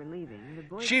over and they were leaving, the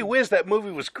boys... Gee whiz, that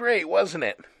movie was great, wasn't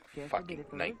it? Yes, Fucking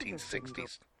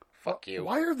 1960s. Fuck you.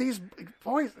 Why are these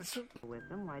boys... with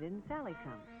them, why didn't Sally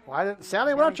come?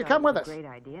 Sally, why don't you come with us? It was a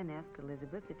great idea and asked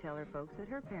Elizabeth to tell her folks that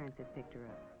her parents had picked her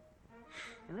up.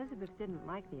 Elizabeth didn't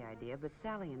like the idea, but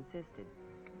Sally insisted.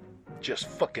 Just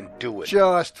fucking do it.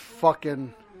 Just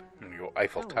fucking... You go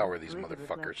Eiffel Tower, these Elizabeth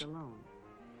motherfuckers. left alone.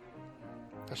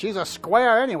 She's a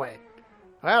square anyway.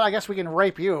 Well, I guess we can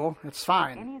rape you. It's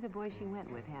fine. Any of the boys she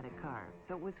went with had a car,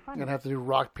 so it was fun. You're going to have to do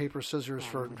rock, paper, scissors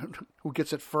for who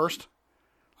gets it first.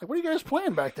 Like, what are you guys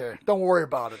playing back there? Don't worry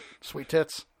about it, sweet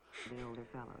tits. The older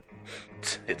fellows.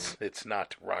 It's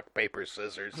not rock, paper,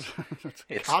 scissors.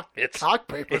 It's cock,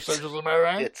 paper, scissors, am I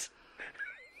right? It's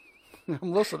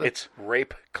I'm listening. It's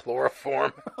rape,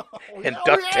 chloroform, and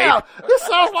duct tape. This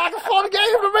sounds like a fun game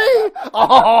to me.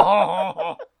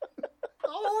 Oh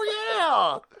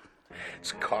yeah.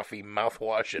 It's coffee,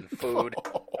 mouthwash, and food.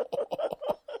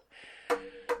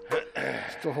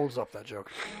 Still holds up, that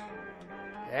joke.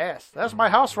 Yes, that's my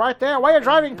house right there. Why are you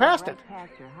driving past it?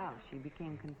 Past her house, she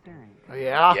became concerned.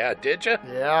 Yeah. Yeah, did you?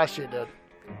 Yeah, she did.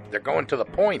 They're going to the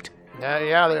point.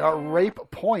 Yeah, they are rape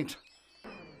point.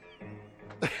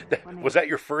 Was that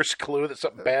your first clue that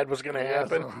something bad was going to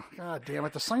happen? Oh, God damn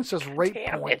it. The sign says rape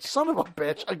point. Son of a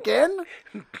bitch. Again?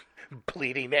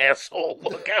 Bleeding asshole,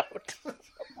 look out.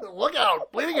 Look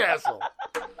out, bleeding asshole.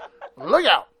 Look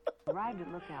out. Arrived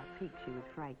at Lookout Peak, she was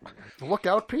frightened.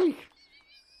 Lookout Peak.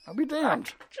 I'll be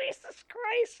damned. Jesus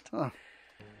Christ. Huh.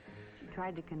 She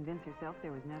tried to convince herself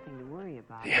there was nothing to worry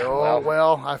about. Yeah, Oh,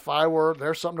 well, if I were,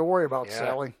 there's something to worry about, yeah,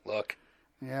 Sally. Look.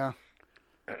 Yeah.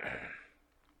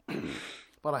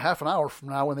 About a half an hour from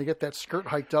now, when they get that skirt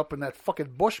hiked up and that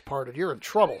fucking bush parted, you're in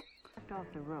trouble. Off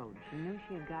the road, she knew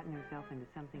she had gotten herself into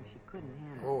something she couldn't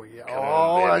handle. Oh, yeah. Come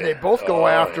on, And baby. they both go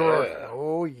after her. Yeah.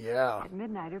 Oh, yeah. At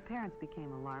midnight, her parents became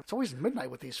alarmed It's always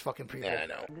midnight with these fucking people. Yeah, I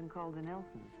know. and called the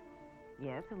Nelsons.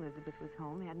 Yes, Elizabeth was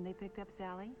home. Hadn't they picked up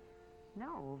Sally?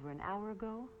 No, over an hour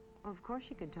ago. Of course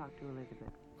she could talk to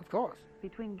Elizabeth. Of course.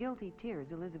 Between guilty tears,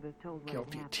 Elizabeth told what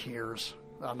Guilty had happened. tears.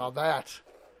 Oh, now that's...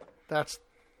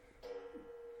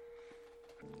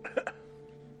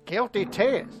 Guilty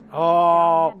tears.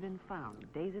 Oh. Had been found,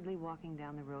 dazedly walking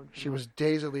down the road. She was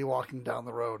dazedly walking down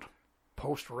the road.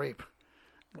 Post-rape.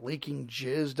 Leaking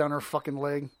jizz down her fucking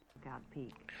leg. Lookout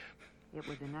Peak. It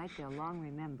was a night they'll long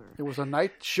remember. It was a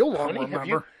night she'll long Honey,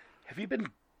 remember. have you been...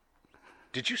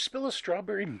 Did you spill a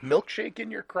strawberry milkshake in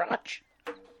your crotch?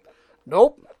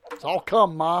 Nope. It's all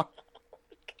come, Ma.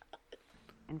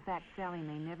 In fact, Sally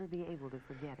may never be able to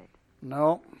forget it.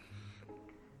 No.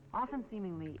 Often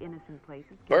seemingly innocent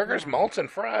places. Burgers, malts, and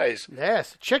fries.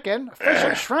 Yes, chicken, fish,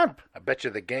 and shrimp. I bet you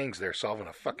the gang's there solving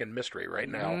a fucking mystery right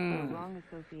now. Wrong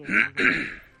associations.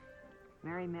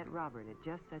 Mary met Robert at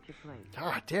just such a place.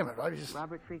 God damn it!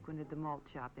 Robert frequented the malt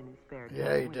shop in his spare time.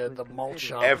 Yeah, he which did, was the malt considered-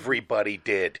 shop. Everybody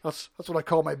did. That's what I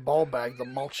call my ball bag, the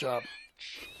malt shop.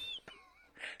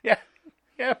 Yeah,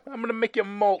 I'm going to make you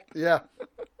malt. Yeah.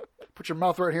 Put your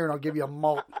mouth right here and I'll give you a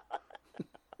malt.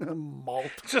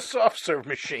 Malt. It's a soft serve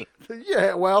machine.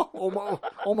 Yeah, well,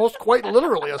 almost quite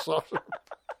literally a soft serve.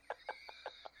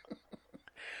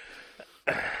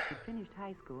 He finished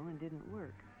high school and didn't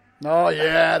work. Oh,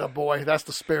 yeah, the boy. That's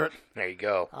the spirit. There you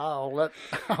go. I'll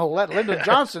let Lyndon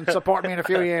Johnson support me in a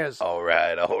few years. All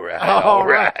right. All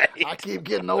right. I keep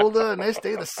getting older and they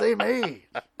stay the same age.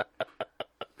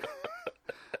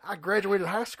 I graduated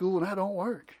high school and I don't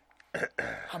work.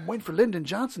 I'm waiting for Lyndon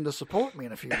Johnson to support me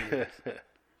in a few years.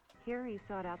 Here he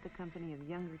sought out the company of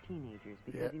younger teenagers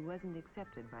because Yeah. he wasn't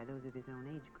accepted by those of his own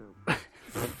age group.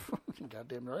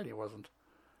 Goddamn right he wasn't.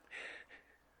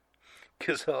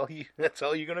 Because that's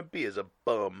all you're going to be is a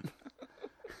bum.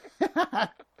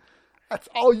 That's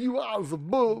all you are is a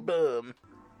bum. Bum.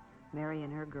 Mary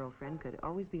and her girlfriend could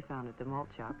always be found at the malt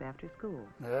shop after school.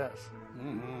 Yes.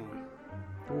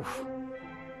 Mm-hmm. Oof.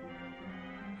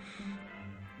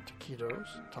 Taquitos,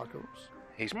 tacos.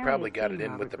 He's Mary probably had got seen it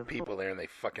in with Robert the before. people there, and they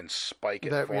fucking spike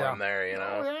it That- for yeah. him there, you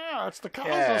know? Oh, yeah, it's the Cosmo's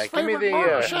Yeah, give me favorite the,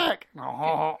 barber shack.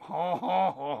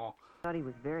 Thought he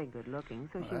was very good looking,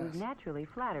 so she was Yes. naturally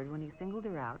flattered when he singled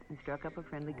her out and struck up a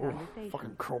friendly Oh, conversation.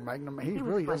 fucking Cro-Magnon. He He was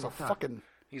really fun is to a talk fucking...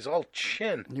 He's all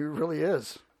chin. He really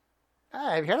is.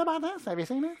 Hey, have you heard about this? Have you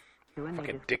seen it? When they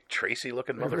Fucking Dick Tracy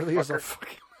looking He really is a motherfucker.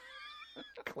 fucking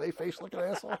clay-face looking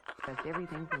asshole. discussed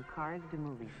everything from cars to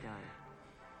movie stars.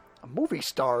 A movie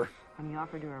star. When he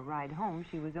offered her a ride home,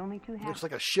 she was only too happy. Looks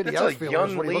like a shitty That's a outfielder. is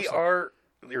young what he Lee looks like. or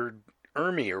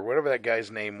Ermy, or whatever that guy's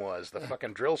name was, the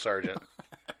fucking drill sergeant.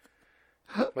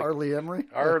 Arlie Emery.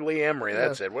 Arlie Emery,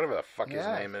 that's Yeah. it. Whatever the fuck his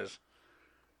Yeah. name is.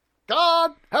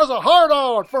 God has a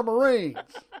hard-on for Marines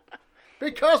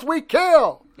because we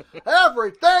kill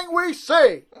everything we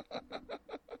see.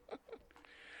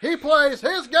 He plays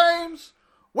his games,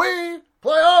 we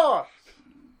play ours.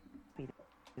 to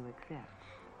accept.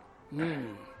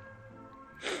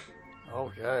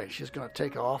 Okay, she's going to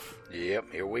take off.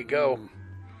 Yep, here we go.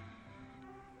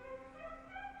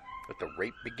 Let the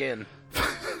rape begin.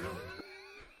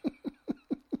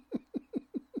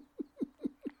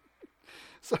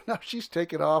 So now she's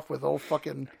taking off with old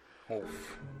fucking... Oh,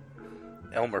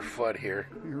 Elmer Fudd here.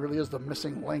 He really is the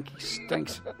missing link. He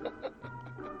stinks.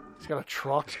 He's got a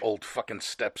truck. Old fucking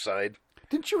stepside.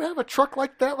 Didn't you have a truck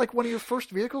like that? Like one of your first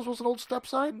vehicles was an old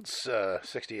stepside? It's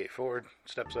 68 Ford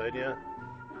stepside, yeah.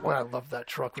 Boy, I love that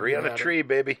truck. when Three you on a had it. tree,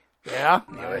 baby. Yeah?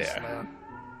 Oh, Nice, yeah. man.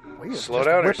 Well, he is Slow just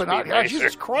down or whipping out. speed Yeah, racer?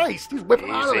 Jesus Christ. He's whipping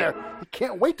out of Easy. there. He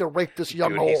can't wait to rape this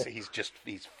young Dude, hole. he's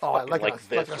fucking Oh, like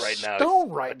this like a right now. stone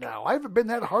right now. I haven't been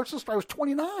that hard since I was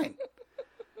 29.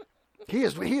 He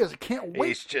is. Can't wait.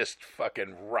 He's just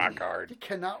fucking rock hard. He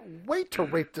cannot wait to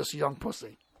rape this young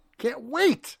pussy. Can't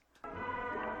wait.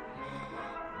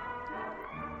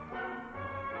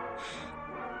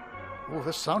 Oh,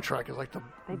 this soundtrack is like the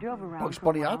They drove around Bugs for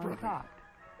Bunny a while opera and thing. talked.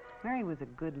 Mary was a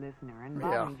good listener, and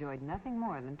Bob Yeah. enjoyed nothing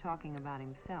more than talking about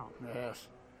himself. Yes.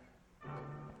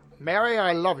 Mary,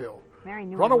 I love you. Mary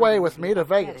knew Run he away wasn't with to me be to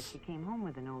upset Vegas. if She came home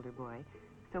with an older boy,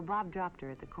 so Bob dropped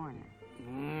her at the corner.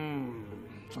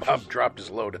 Bob dropped his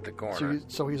load at the corner.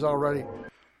 So he's already.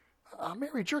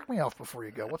 Mary, jerk me off before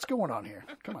you go. What's going on here?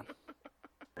 Come on.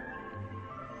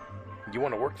 You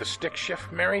want to work the stick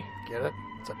shift, Mary? Get it?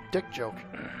 It's a dick joke.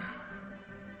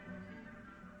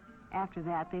 After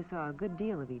that, they saw a good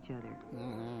deal of each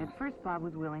other. At first, Bob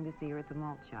was willing to see her at the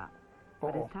malt shop.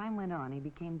 But Uh-oh. as time went on, he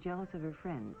became jealous of her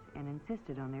friends and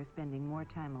insisted on their spending more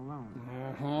time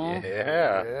alone.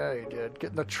 Yeah. Yeah, he did.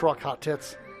 Get in the truck, hot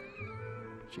tits.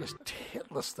 She's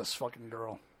titless, this fucking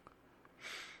girl.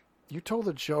 You told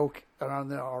a joke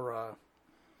on our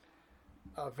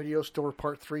video store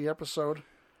part 3 episode.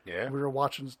 Yeah. We were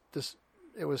watching this.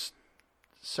 It was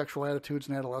Sexual Attitudes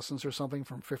in Adolescence or something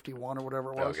from 51 or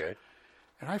whatever it was. Okay.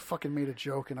 And I fucking made a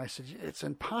joke and I said, it's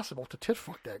impossible to tit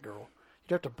fuck that girl.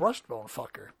 You'd have to breastbone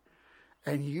fuck her.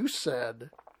 And you said,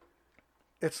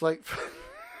 it's like,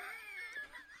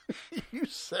 you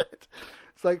said,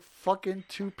 it's like fucking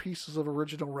 2 pieces of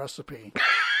original recipe.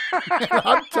 And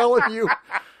I'm telling you,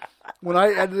 when I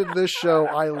edited this show,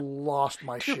 I lost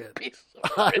my shit.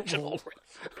 I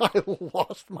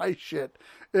lost my shit.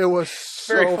 It was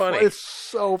so Very funny. It's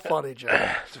so funny, Joe.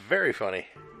 It's very funny.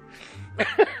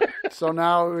 So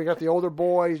now we got the older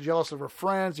boy. He's jealous of her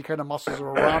friends. He kind of muscles her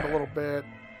around a little bit.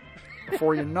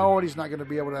 Before you know it, he's not going to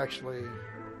be able to actually...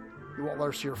 You won't let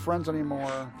her see her friends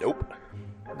anymore. Nope.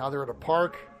 Now they're at a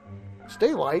park. It's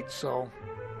daylight, so...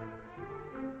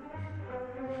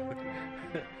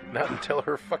 Not until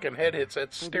her fucking head hits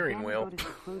that steering wheel. They began to go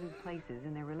to secluded places,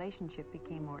 and their relationship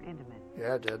became more intimate.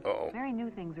 Yeah, it did. Uh-oh. Mary knew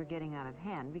things were getting out of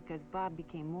hand because Bob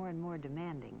became more and more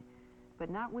demanding. But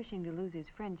not wishing to lose his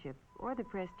friendship or the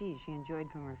prestige she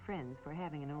enjoyed from her friends for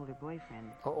having an older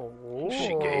boyfriend. Uh-oh.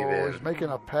 She gave in. He's making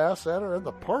a pass at her in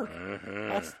the park. Mm-hmm.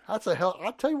 That's a hell...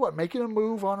 I'll tell you what, making a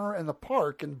move on her in the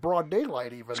park in broad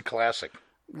daylight even. It's classic.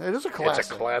 It is a classic.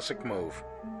 It's a classic move.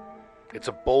 It's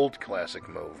a bold classic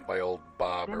move by old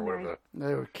Bob or whatever.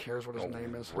 Who cares what his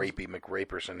name is? Rapey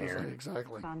McRaperson here.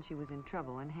 Exactly. Found she was in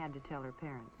trouble and had to tell her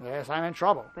parents. Yes, I'm in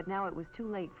trouble. But now it was too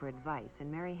late for advice,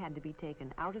 and Mary had to be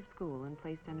taken out of school and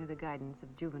placed under the guidance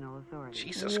of juvenile authorities.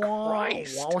 Jesus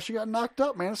Christ! Wow, she got knocked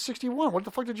up, man. It's 61. What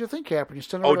the fuck did you think happened? You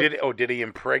sent her did he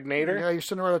impregnate her? Yeah, you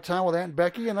sent her out of town with Aunt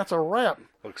Becky, and that's a wrap.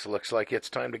 Looks like it's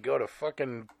time to go to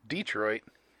fucking Detroit.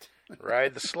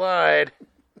 Ride the slide.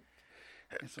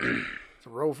 It's a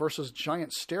Roe versus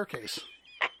Giant staircase.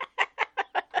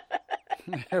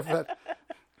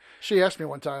 She asked me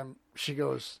one time, she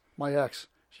goes, my ex,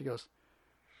 she goes,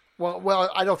 well,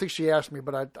 I don't think she asked me,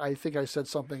 but I think I said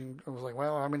something. I was like,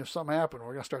 well, I mean, if something happened,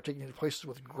 we're going to start taking you to places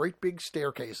with great big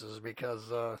staircases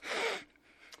because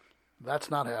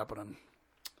that's not happening.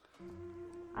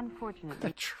 Unfortunately,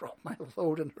 I dropped my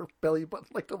load in her belly button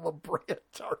like the La Brea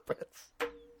Tar Pits.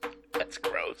 That's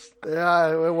gross.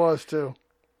 Yeah, it was too.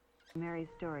 Mary's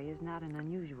story is not an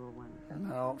unusual one.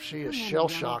 No, she is Too many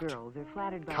shell-shocked. young girls are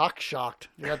flattered by Cock-shocked.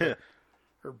 Her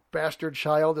bastard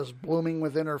child is blooming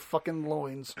within her fucking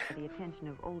loins. the attention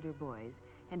of older boys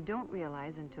and don't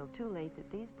realize until too late that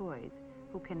these boys,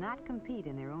 who cannot compete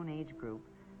in their own age group,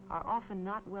 are often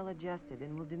not well adjusted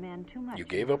and will demand too much. You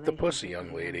gave up the pussy,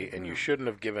 young lady, and you shouldn't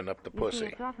have given up the You see, pussy.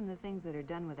 it's often the things that are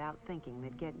done without thinking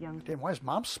that get young. Damn, why is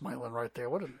Mom smiling right there?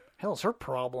 What the hell is her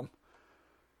problem?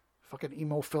 Fucking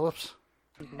Emo Phillips.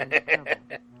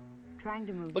 Trying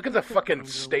to move. Look at the fucking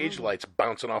stage lights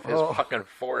bouncing off his fucking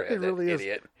forehead, He really that is.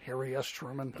 idiot. Harry S.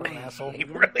 Truman, what an asshole. He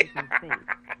really...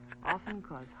 often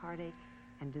cause heartache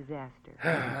and disaster.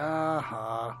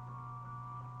 Uh-huh.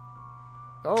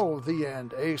 Oh, the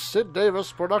end. A Sid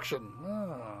Davis production.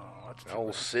 Oh, that's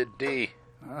Old Sid D.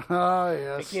 Ah, I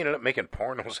yes. think he ended up making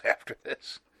pornos after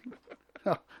this.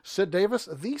 Sid Davis?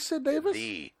 The Sid Davis?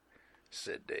 The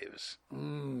Sid Davis.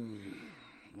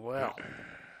 Well.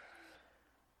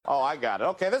 Oh, I got it.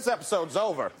 Okay, this episode's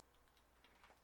over.